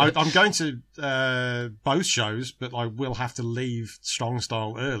 I'm going to both shows, but I will have to leave Strong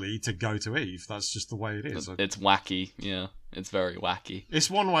Style early to go to Eve. That's just the way it is. It's wacky, yeah. It's very wacky.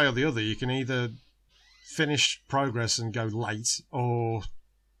 It's one way or the other. You can either finish Progress and go late, or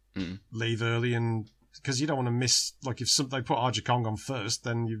leave early, and because you don't want to miss, like if they put Aja Kong on first,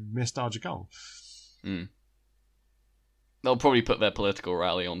 then you've missed Aja Kong. They'll probably put their political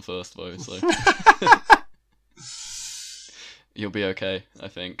rally on first, though, so... You'll be okay, I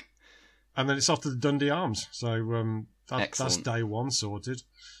think. And then it's off to the Dundee Arms, so that's day 1 sorted.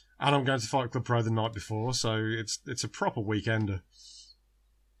 And I'm going to Fight Club Pro the night before, so it's a proper weekender.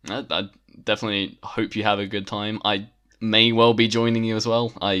 I definitely hope you have a good time. I may well be joining you as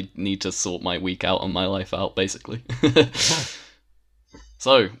well. I need to sort my week out and my life out, basically.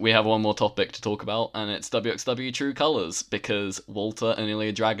 So, we have one more topic to talk about, and it's WXW True Colors, because Walter and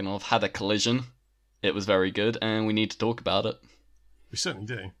Ilya Dragunov had a collision. It was very good, and we need to talk about it. We certainly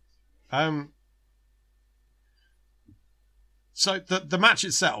do. So, the match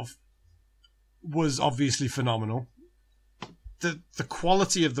itself was obviously phenomenal. The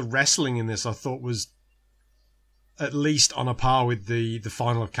quality of the wrestling in this, I thought, was at least on a par with the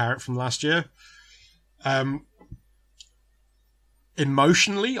final of Carrot from last year.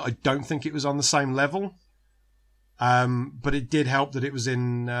 Emotionally, I don't think it was on the same level. But it did help that it was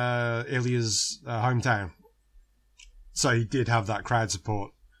in Ilya's hometown. So he did have that crowd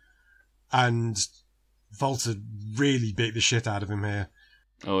support. And Walter really beat the shit out of him here.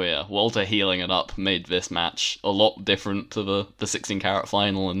 Oh yeah, Walter healing it up made this match a lot different to the 16 carat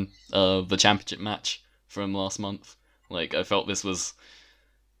final and the championship match from last month. Like, I felt this was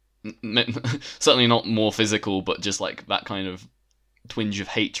certainly not more physical, but just like that kind of twinge of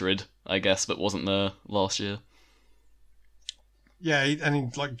hatred, I guess, that wasn't there last year. Yeah,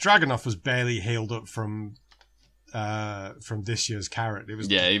 like Dragunov was barely healed up from this year's Carrot. It was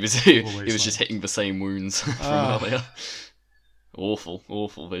he was just hitting the same wounds from earlier.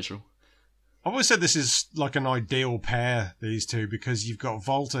 Awful visual. I've always said this is like an ideal pair, these two, because you've got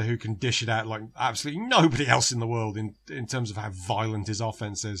Walter who can dish it out like absolutely nobody else in the world in terms of how violent his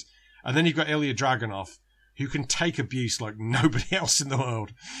offense is. And then you've got Ilya Dragunov who can take abuse like nobody else in the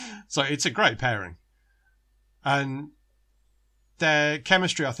world. So it's a great pairing. And their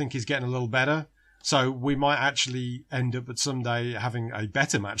chemistry, I think, is getting a little better. So we might actually end up at someday having a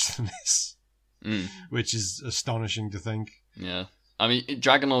better match than this, which is astonishing to think. Yeah. I mean,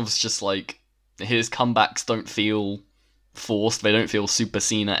 Dragunov's just like, his comebacks don't feel forced. They don't feel Super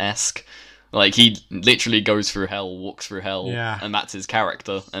Cena-esque. Like, he literally goes through hell, walks through hell, and that's his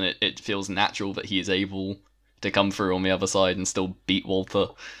character. And it feels natural that he is able to come through on the other side and still beat Walter,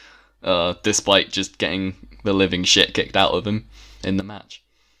 despite just getting the living shit kicked out of him in the match.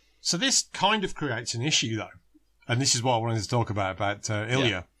 So this kind of creates an issue, though. And this is what I wanted to talk about Ilya.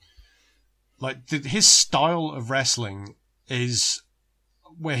 Yeah. Like, his style of wrestling is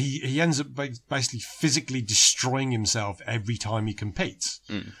where he ends up basically physically destroying himself every time he competes,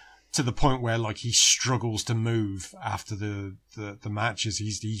 to the point where like he struggles to move after the matches.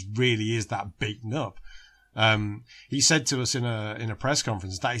 He really is that beaten up. He said to us in a press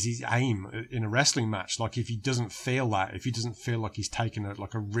conference that is his aim in a wrestling match. Like, if he doesn't feel like he's taken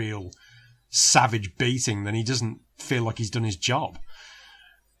a real savage beating, then he doesn't feel like he's done his job.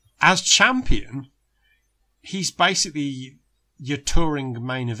 As champion, he's basically your touring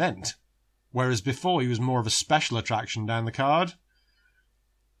main event, whereas before he was more of a special attraction down the card.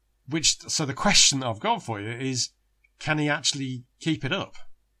 So the question that I've got for you is, can he actually keep it up?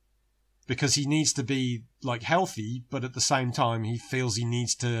 Because he needs to be like healthy, but at the same time he feels he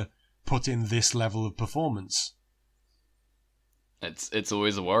needs to put in this level of performance. It's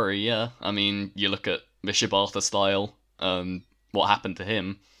always a worry, yeah. I mean, you look at Bishop Arthur style, what happened to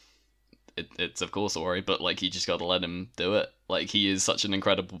him. It's of course a worry, but like, you just got to let him do it. Like, he is such an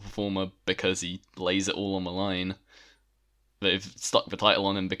incredible performer because he lays it all on the line. They've stuck the title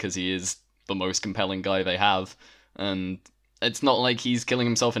on him because he is the most compelling guy they have, and it's not like he's killing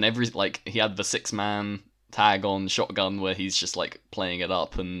himself in every, like, he had the 6-man tag on Shotgun where he's just like playing it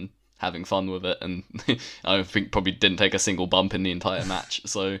up and having fun with it, and I think probably didn't take a single bump in the entire match.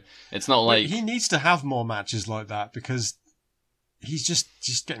 So it's not like he needs to have more matches like that, because he's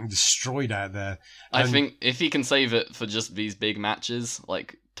just getting destroyed out there. I think if he can save it for just these big matches,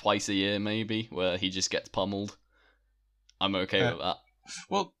 like twice a year maybe, where he just gets pummeled, I'm okay with that.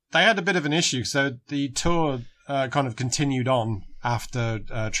 Well, they had a bit of an issue. So the tour kind of continued on after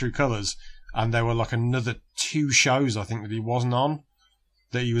True Colors, and there were like another 2 shows, I think, that he wasn't on,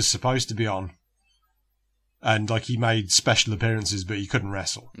 that he was supposed to be on. And like, he made special appearances, but he couldn't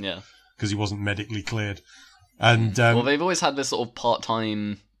wrestle. Yeah. Because he wasn't medically cleared. And well, they've always had this sort of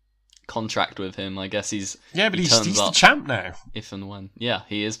part-time contract with him. I guess he's the champ now. If and when, yeah,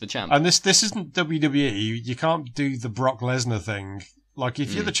 he is the champ. And this isn't WWE. You can't do the Brock Lesnar thing. Like,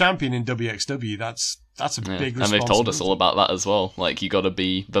 if you're the champion in WXW, that's a big responsibility. And they've told us all about that as well. Like, you got to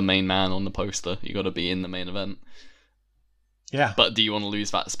be the main man on the poster. You got to be in the main event. Yeah. But do you want to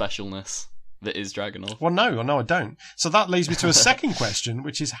lose that specialness that is Dragunov? Well, no, I don't. So that leads me to a second question,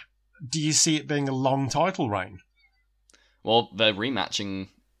 which is, do you see it being a long title reign? Well, they're rematching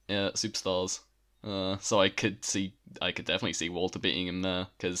Superstars, so I could definitely see Walter beating him there,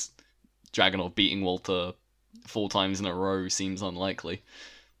 because Dragunov beating Walter 4 times in a row seems unlikely.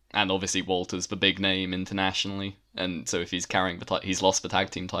 and obviously Walter's the big name internationally, and so if he's carrying he's lost the tag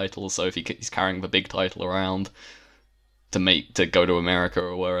team titles, so if he's carrying the big title around to go to America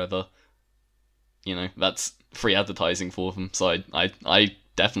or wherever, that's free advertising for them. So I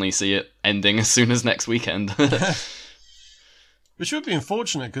definitely see it ending as soon as next weekend. Which would be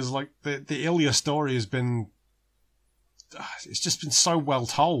unfortunate because the Ilya story has been, it's just been so well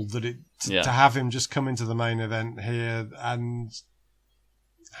told that to have him just come into the main event here and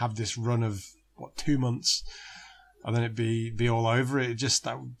have this run of 2 months and then it be all over it,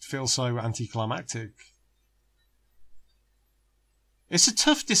 that would feel so anticlimactic. It's a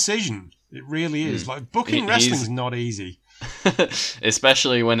tough decision. It really is. Booking wrestling is not easy.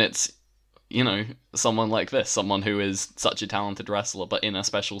 Especially when it's, someone like this, someone who is such a talented wrestler, but in a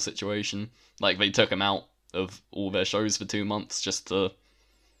special situation. They took him out of all their shows for 2 months just to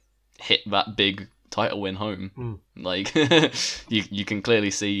hit that big title win home. You can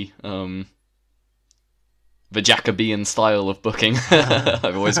clearly see the Jacobean style of booking.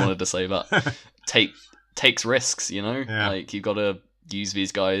 I've always wanted to say that. Takes risks, Yeah. You've got to use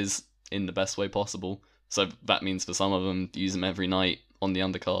these guys in the best way possible. So that means for some of them, use them every night on the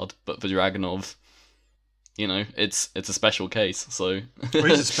undercard. But for Dragunov, it's a special case. So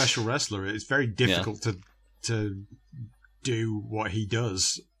he's a special wrestler. It's very difficult to do what he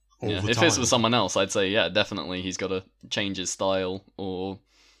does all the time. If this was someone else, I'd say, definitely he's got to change his style or,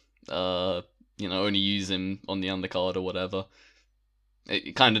 only use him on the undercard or whatever.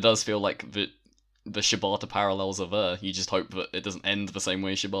 It kind of does feel like the Shibata parallels are there. You just hope that it doesn't end the same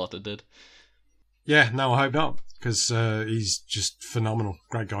way Shibata did. Yeah, no, I hope not, because he's just phenomenal.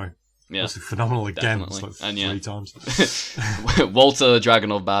 Great guy. Yeah, phenomenal again. Definitely. It's and 3 times. Walter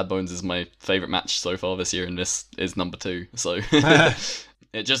Dragunov Bad Bones is my favourite match so far this year, and this is number 2. So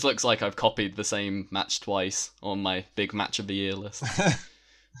it just looks like I've copied the same match twice on my big match of the year list.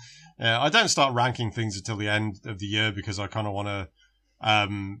 Yeah, I don't start ranking things until the end of the year because I kind of want to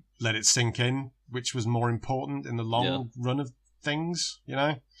let it sink in, which was more important in the long run of things,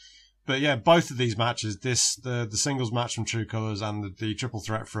 But yeah, both of these matches, the singles match from True Colours and the triple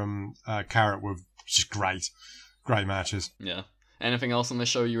threat from Carrot were just great matches. Yeah. Anything else on this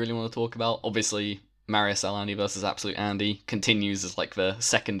show you really want to talk about? Obviously, Marius Al-Ani versus Absolute Andy continues as the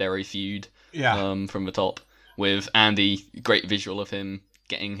secondary feud from the top, with Andy, great visual of him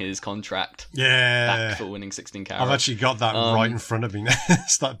getting his contract back for winning 16 Carat. I've actually got that right in front of me now.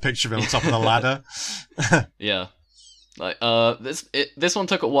 It's that picture of him on top of the ladder. Yeah. This one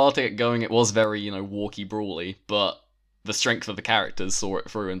took a while to get going. It was very, walky brawly, but the strength of the characters saw it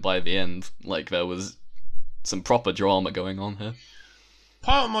through, and by the end, there was some proper drama going on here.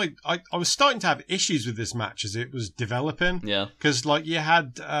 Part of I was starting to have issues with this match as it was developing. Yeah. Because, you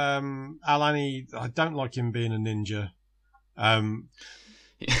had Al-Ani, I don't like him being a ninja.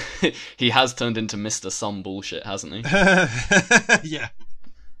 He has turned into Mr. Some bullshit, hasn't he? Yeah.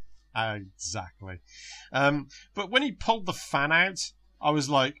 Exactly. But when he pulled the fan out, I was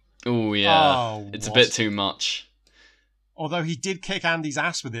like, oh yeah, it's a bit too much. Although he did kick Andy's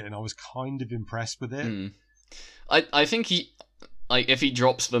ass with it, and I was kind of impressed with it. I think he, if he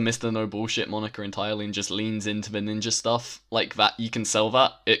drops the Mr. No Bullshit moniker entirely and just leans into the ninja stuff like that, you can sell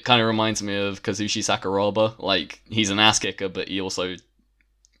that. It kind of reminds me of Kazushi Sakuraba. He's an ass kicker, but he also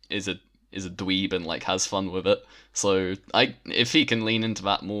is a dweeb and has fun with it. So if he can lean into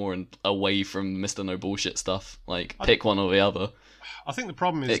that more and away from Mr. No Bullshit stuff, pick one or the other. I think the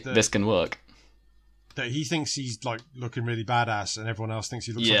problem is that this can work. That he thinks he's looking really badass, and everyone else thinks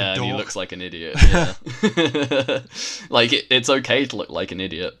he looks like a dork. Yeah, he looks like an idiot. Yeah. It's okay to look like an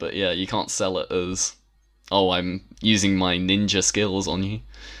idiot, but yeah, you can't sell it as, oh, I'm using my ninja skills on you.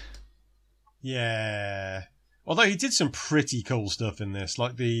 Yeah. Although he did some pretty cool stuff in this,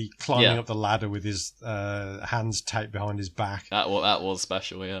 like the climbing up the ladder with his hands taped behind his back. That was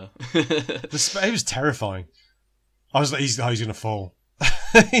special, yeah. It was terrifying. I was like, he's going to fall.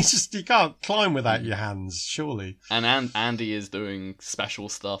 You can't climb without your hands, surely. And Andy is doing special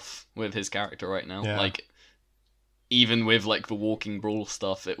stuff with his character right now. Yeah. Even with the walking brawl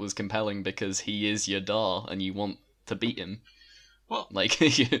stuff, it was compelling because he is Yadar and you want to beat him. Well,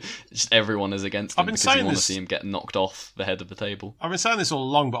 just everyone is against him because you want to see him get knocked off the head of the table. I've been saying this all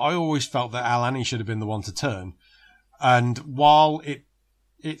along, but I always felt that Al-Ani should have been the one to turn. And while it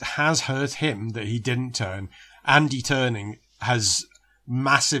has hurt him that he didn't turn, Andy turning has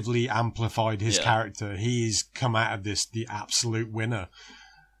massively amplified his character. He's come out of this the absolute winner.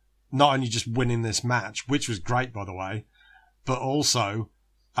 Not only just winning this match, which was great, by the way, but also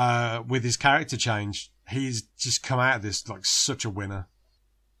with his character change, he's just come out of this such a winner.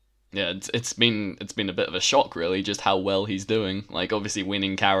 Yeah, it's been a bit of a shock, really, just how well he's doing. Like, obviously,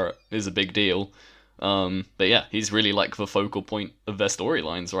 winning Carrot is a big deal. But yeah, he's really like the focal point of their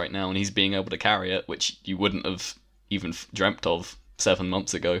storylines right now, and he's being able to carry it, which you wouldn't have even dreamt of 7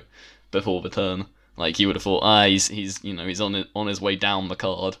 months ago, before the turn. Like, you would have thought, he's on his way down the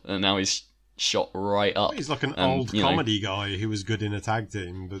card, and now he's shot right up. He's like an old comedy guy who was good in a tag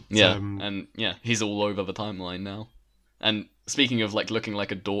team, but he's all over the timeline now. And speaking of like looking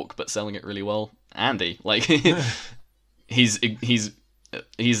like a dork but selling it really well, Andy, like he's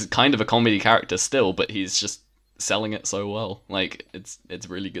kind of a comedy character still, but he's just selling it so well. Like it's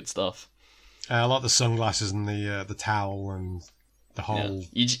really good stuff. I like the sunglasses and the towel and the whole.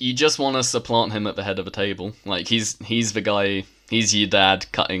 Yeah. You just want to supplant him at the head of a table. Like he's the guy. He's your dad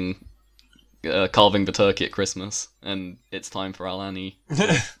carving the turkey at Christmas, and it's time for Alani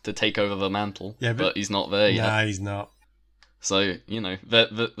to take over the mantle. Yeah, but he's not there yet. Nah, he's not. So,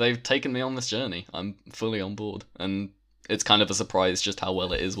 they've taken me on this journey. I'm fully on board, and it's kind of a surprise just how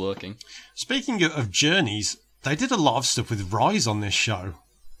well it is working. Speaking of journeys, they did a lot of stuff with Rise on this show.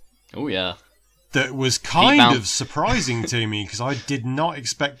 Oh, yeah. That was kind of surprising to me, because I did not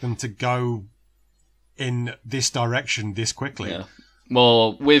expect them to go in this direction this quickly. Yeah.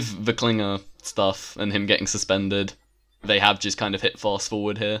 Well, with the Klinger stuff and him getting suspended, they have just kind of hit fast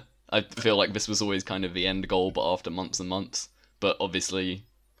forward here. I feel like this was always kind of the end goal, but after months and months. But obviously,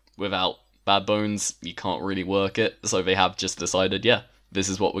 without Bad Bones, you can't really work it. So they have just decided, this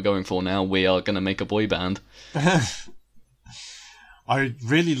is what we're going for now. We are going to make a boy band. I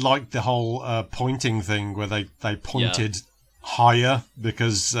really liked the whole pointing thing where they pointed higher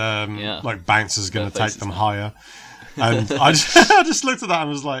because like Bouncer's going to take them higher. And I just looked at that and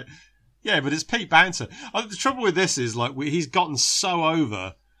was like, yeah, but it's Pete Bouncer. The trouble with this is like he's gotten so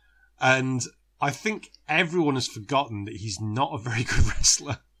over. And I think everyone has forgotten that he's not a very good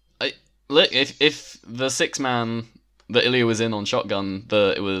wrestler. Look, if the 6-man that Ilya was in on Shotgun,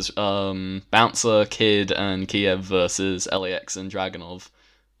 it was Bouncer, Kid, and Kiev versus LAX and Dragunov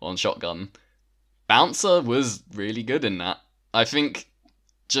on Shotgun. Bouncer was really good in that. I think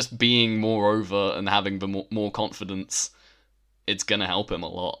just being more over and having the more confidence, it's going to help him a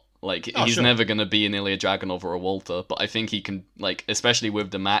lot. Like, he's never going to be an Ilya Dragunov or a Walter, but I think he can, like, especially with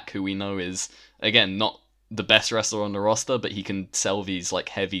the Mac, who we know is, again, not the best wrestler on the roster, but he can sell these, like,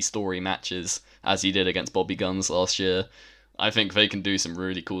 heavy story matches, as he did against Bobby Guns last year. I think they can do some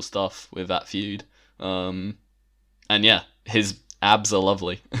really cool stuff with that feud. And yeah, his abs are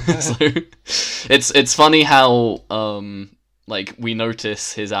lovely. So, it's funny how, like, we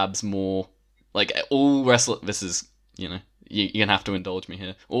notice his abs more, like, all wrestlers, this is, you're going to have to indulge me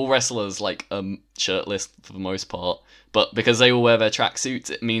here. All wrestlers, like, shirtless for the most part, but because they all wear their tracksuits,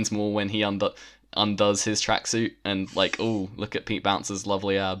 it means more when he undoes his tracksuit and, like, oh, look at Pete Bouncer's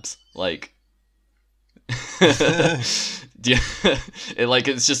lovely abs. Like, it's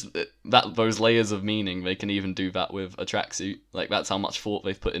just that those layers of meaning, they can even do that with a tracksuit. Like, that's how much thought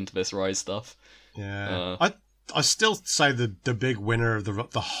they've put into this Rise stuff. Yeah. I still say the big winner of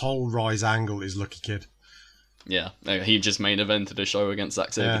the whole Rise angle is Lucky Kid. Yeah, he just main evented a show against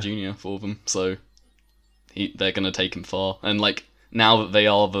Zack Sabre Jr. for them, so they're going to take him far. And, like, now that they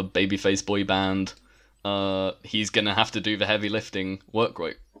are the babyface boy band, he's going to have to do the heavy lifting work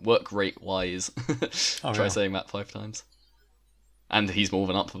rate wise. Try saying that 5 times. And he's more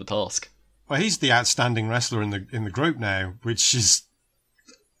than up for the task. Well, he's the outstanding wrestler in the group now, which is...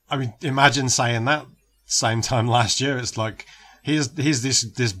 I mean, imagine saying that same time last year. It's like... Here's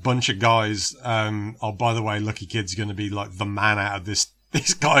this bunch of guys. Oh, by the way, Lucky Kid's going to be like the man out of these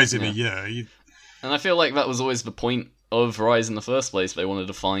guys in a year. And I feel like that was always the point of Rise in the first place. They wanted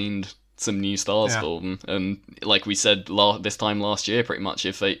to find some new stars for them, and like we said this time last year, pretty much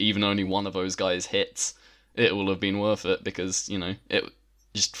if even only one of those guys hits, it will have been worth it because it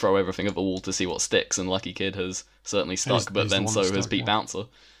just throw everything at the wall to see what sticks. And Lucky Kid has certainly stuck, but then so has Pete Bouncer.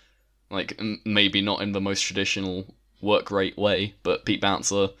 Like maybe not in the most traditional work rate way, but Pete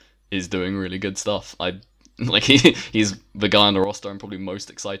Bouncer is doing really good stuff. He's the guy on the roster I'm probably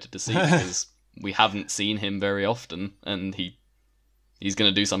most excited to see because we haven't seen him very often, and he's going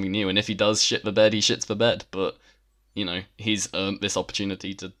to do something new. And if he does shit the bed, he shits the bed. But he's earned this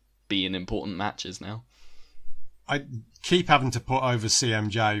opportunity to be in important matches now. I keep having to put over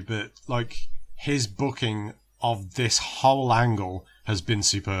CMJ, but like his booking of this whole angle has been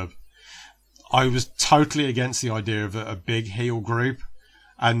superb. I was totally against the idea of a big heel group,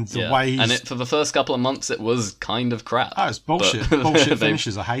 and the way he's... for the first couple of months, it was kind of crap. Oh, it's bullshit. Bullshit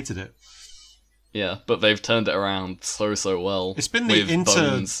finishes. I hated it. Yeah, but they've turned it around so well. It's been the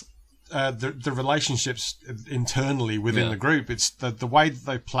the relationships internally within the group. It's the way that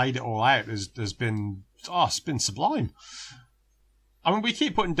they played it all out has been it's been sublime. I mean, we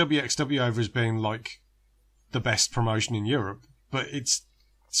keep putting WXW over as being like the best promotion in Europe, but it's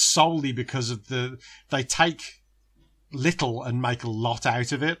solely because of they take little and make a lot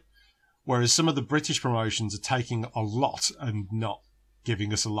out of it, whereas some of the British promotions are taking a lot and not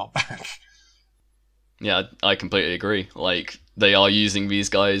giving us a lot back. Yeah, I completely agree. Like, they are using these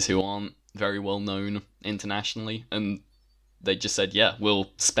guys who aren't very well known internationally, and they just said, yeah,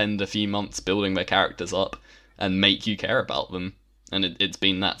 we'll spend a few months building their characters up and make you care about them. And it's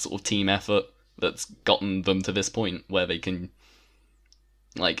been that sort of team effort that's gotten them to this point where they can...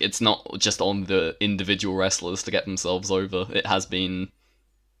 Like, it's not just on the individual wrestlers to get themselves over. It has been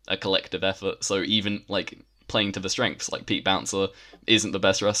a collective effort. So even, like, playing to the strengths, like Pete Bouncer isn't the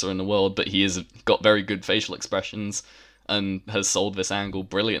best wrestler in the world, but he has got very good facial expressions and has sold this angle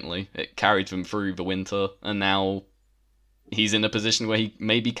brilliantly. It carried him through the winter, and now he's in a position where he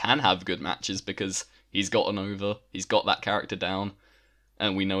maybe can have good matches because he's gotten over, he's got that character down,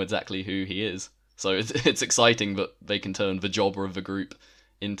 and we know exactly who he is. So it's exciting that they can turn the jobber of the group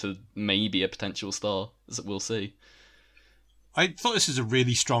into maybe a potential star, as we'll see. I thought this was a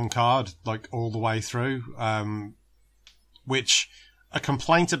really strong card, like all the way through. Which a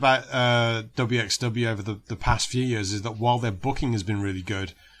complaint about WXW over the past few years is that while their booking has been really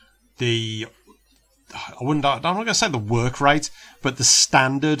good, I'm not going to say the work rate, but the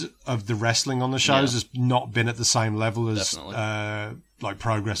standard of the wrestling on the shows has not been at the same level as like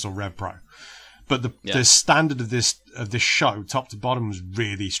Progress or Rev Pro. But the standard of this show, top to bottom, was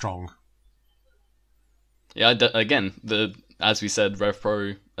really strong. Yeah, again, as we said, Rev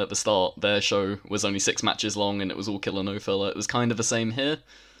Pro at the start, their show was only 6 matches long and it was all killer no filler. It was kind of the same here.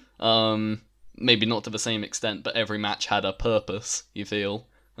 Maybe not to the same extent, but every match had a purpose, you feel.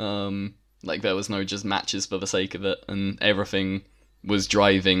 Like there was no just matches for the sake of it, and everything was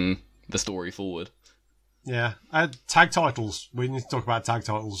driving the story forward. Yeah, tag titles. We need to talk about tag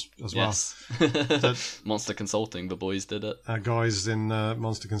titles as well. Yes. Monster Consulting, the boys did it. Our guys in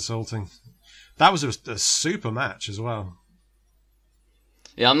Monster Consulting. That was a super match as well.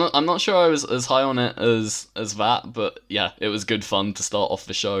 Yeah, I'm not sure I was as high on it as that, but yeah, it was good fun to start off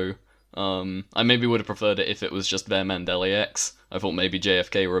the show. I maybe would have preferred it if it was just them and LAX. I thought maybe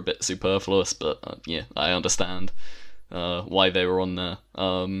JFK were a bit superfluous, but yeah, I understand why they were on there.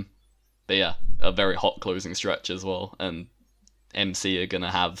 But yeah, a very hot closing stretch as well, and MC are going to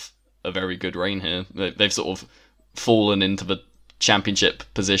have a very good reign here. They've sort of fallen into the championship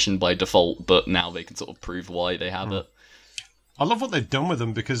position by default, but now they can sort of prove why they have it. I love what they've done with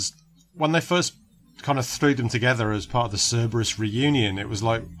them, because when they first kind of threw them together as part of the Cerberus reunion, it was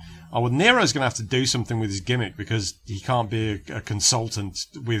like, oh, well, Nero's going to have to do something with his gimmick because he can't be a consultant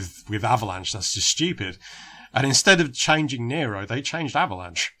with Avalanche. That's just stupid. And instead of changing Nero, they changed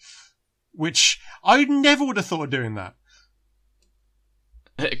Avalanche, which I never would have thought of doing that.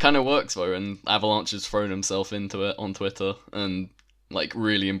 It kind of works though, and Avalanche has thrown himself into it on Twitter and like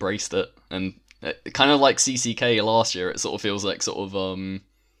really embraced it. And it, kind of like CCK last year, it sort of feels like sort of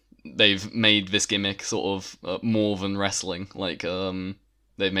they've made this gimmick sort of more than wrestling. Like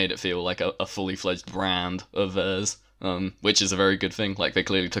they've made it feel like a fully fledged brand of theirs, which is a very good thing. Like they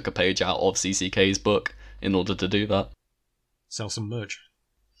clearly took a page out of CCK's book in order to do that. Sell some merch.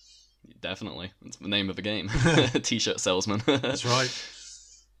 Definitely, it's the name of the game. T-shirt salesman. That's right.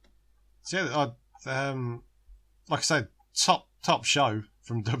 So yeah, like I said, top show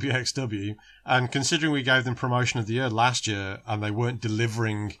from WXW, and considering we gave them Promotion of the Year last year and they weren't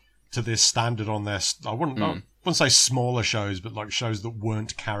delivering to this standard on their, I wouldn't say smaller shows, but like shows that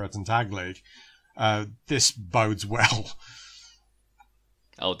weren't Carrot and Tag League, this bodes well.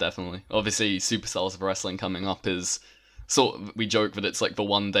 Oh, definitely. Obviously, Superstars of Wrestling coming up is sort of, we joke that it's like the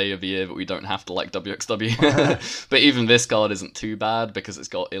one day of the year that we don't have to like WXW. But even this card isn't too bad because it's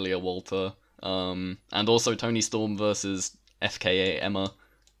got Ilya Walter, and also Tony Storm versus FKA Emma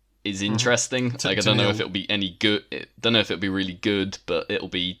is interesting. Like, I don't know if it'll be any good. Don't know if it'll be really good, but it'll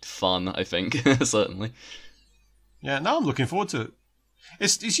be fun, I think. Certainly. Yeah, no, I'm looking forward to it.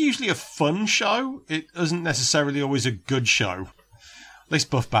 It's usually a fun show. It isn't necessarily always a good show. At least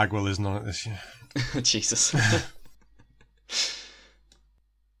Buff Bagwell isn't on it this year. Jesus.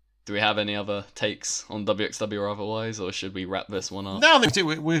 Do we have any other takes on WXW or otherwise, or should we wrap this one up? No, I think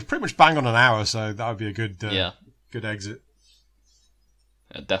we're pretty much bang on an hour, so that would be a good good exit.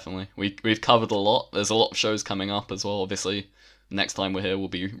 Yeah, definitely. We've covered a lot. There's a lot of shows coming up as well. Obviously, next time we're here, we'll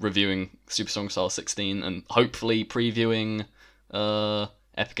be reviewing Super Strong Style 16 and hopefully previewing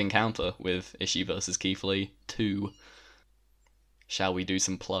Epic Encounter with Ishii versus Keith Lee 2. shall we do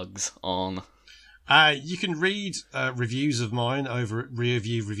some plugs on? You can read reviews of mine over at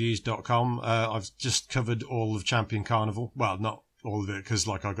rearviewreviews.com. I've just covered all of Champion Carnival. Well, not all of it, because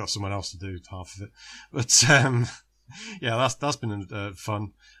like I got someone else to do half of it. But yeah, that's been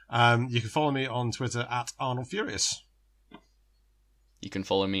fun. You can follow me on Twitter at Arnold Furious. You can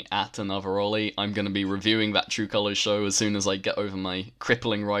follow me at Another Ollie. I'm going to be reviewing that True Colours show as soon as I get over my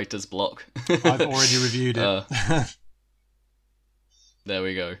crippling writer's block. I've already reviewed it. There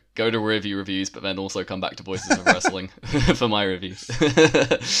we go. Go to Review Reviews, but then also come back to Voices of Wrestling for my review.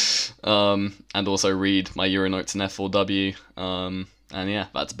 And also read my Euronotes and F4W. And yeah,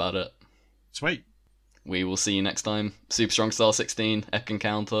 that's about it. Sweet. We will see you next time. Super Strong Style 16, Epic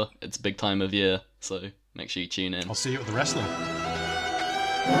Encounter. It's a big time of year, so make sure you tune in. I'll see you at the wrestling.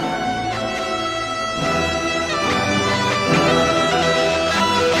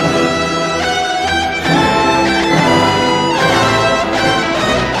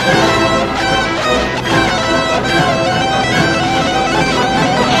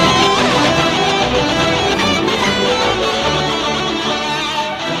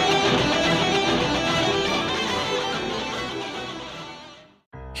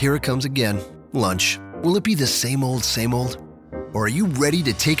 Here it comes again. Lunch. Will it be the same old, same old? Or are you ready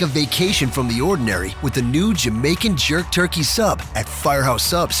to take a vacation from the ordinary with the new Jamaican Jerk Turkey Sub at Firehouse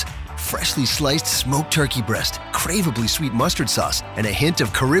Subs? Freshly sliced smoked turkey breast, craveably sweet mustard sauce, and a hint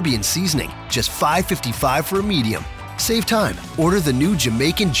of Caribbean seasoning. Just $5.55 for a medium. Save time. Order the new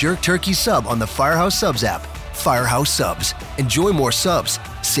Jamaican Jerk Turkey Sub on the Firehouse Subs app. Firehouse Subs. Enjoy more subs.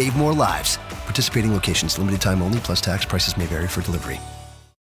 Save more lives. Participating locations. Limited time only, plus tax. Prices may vary for delivery.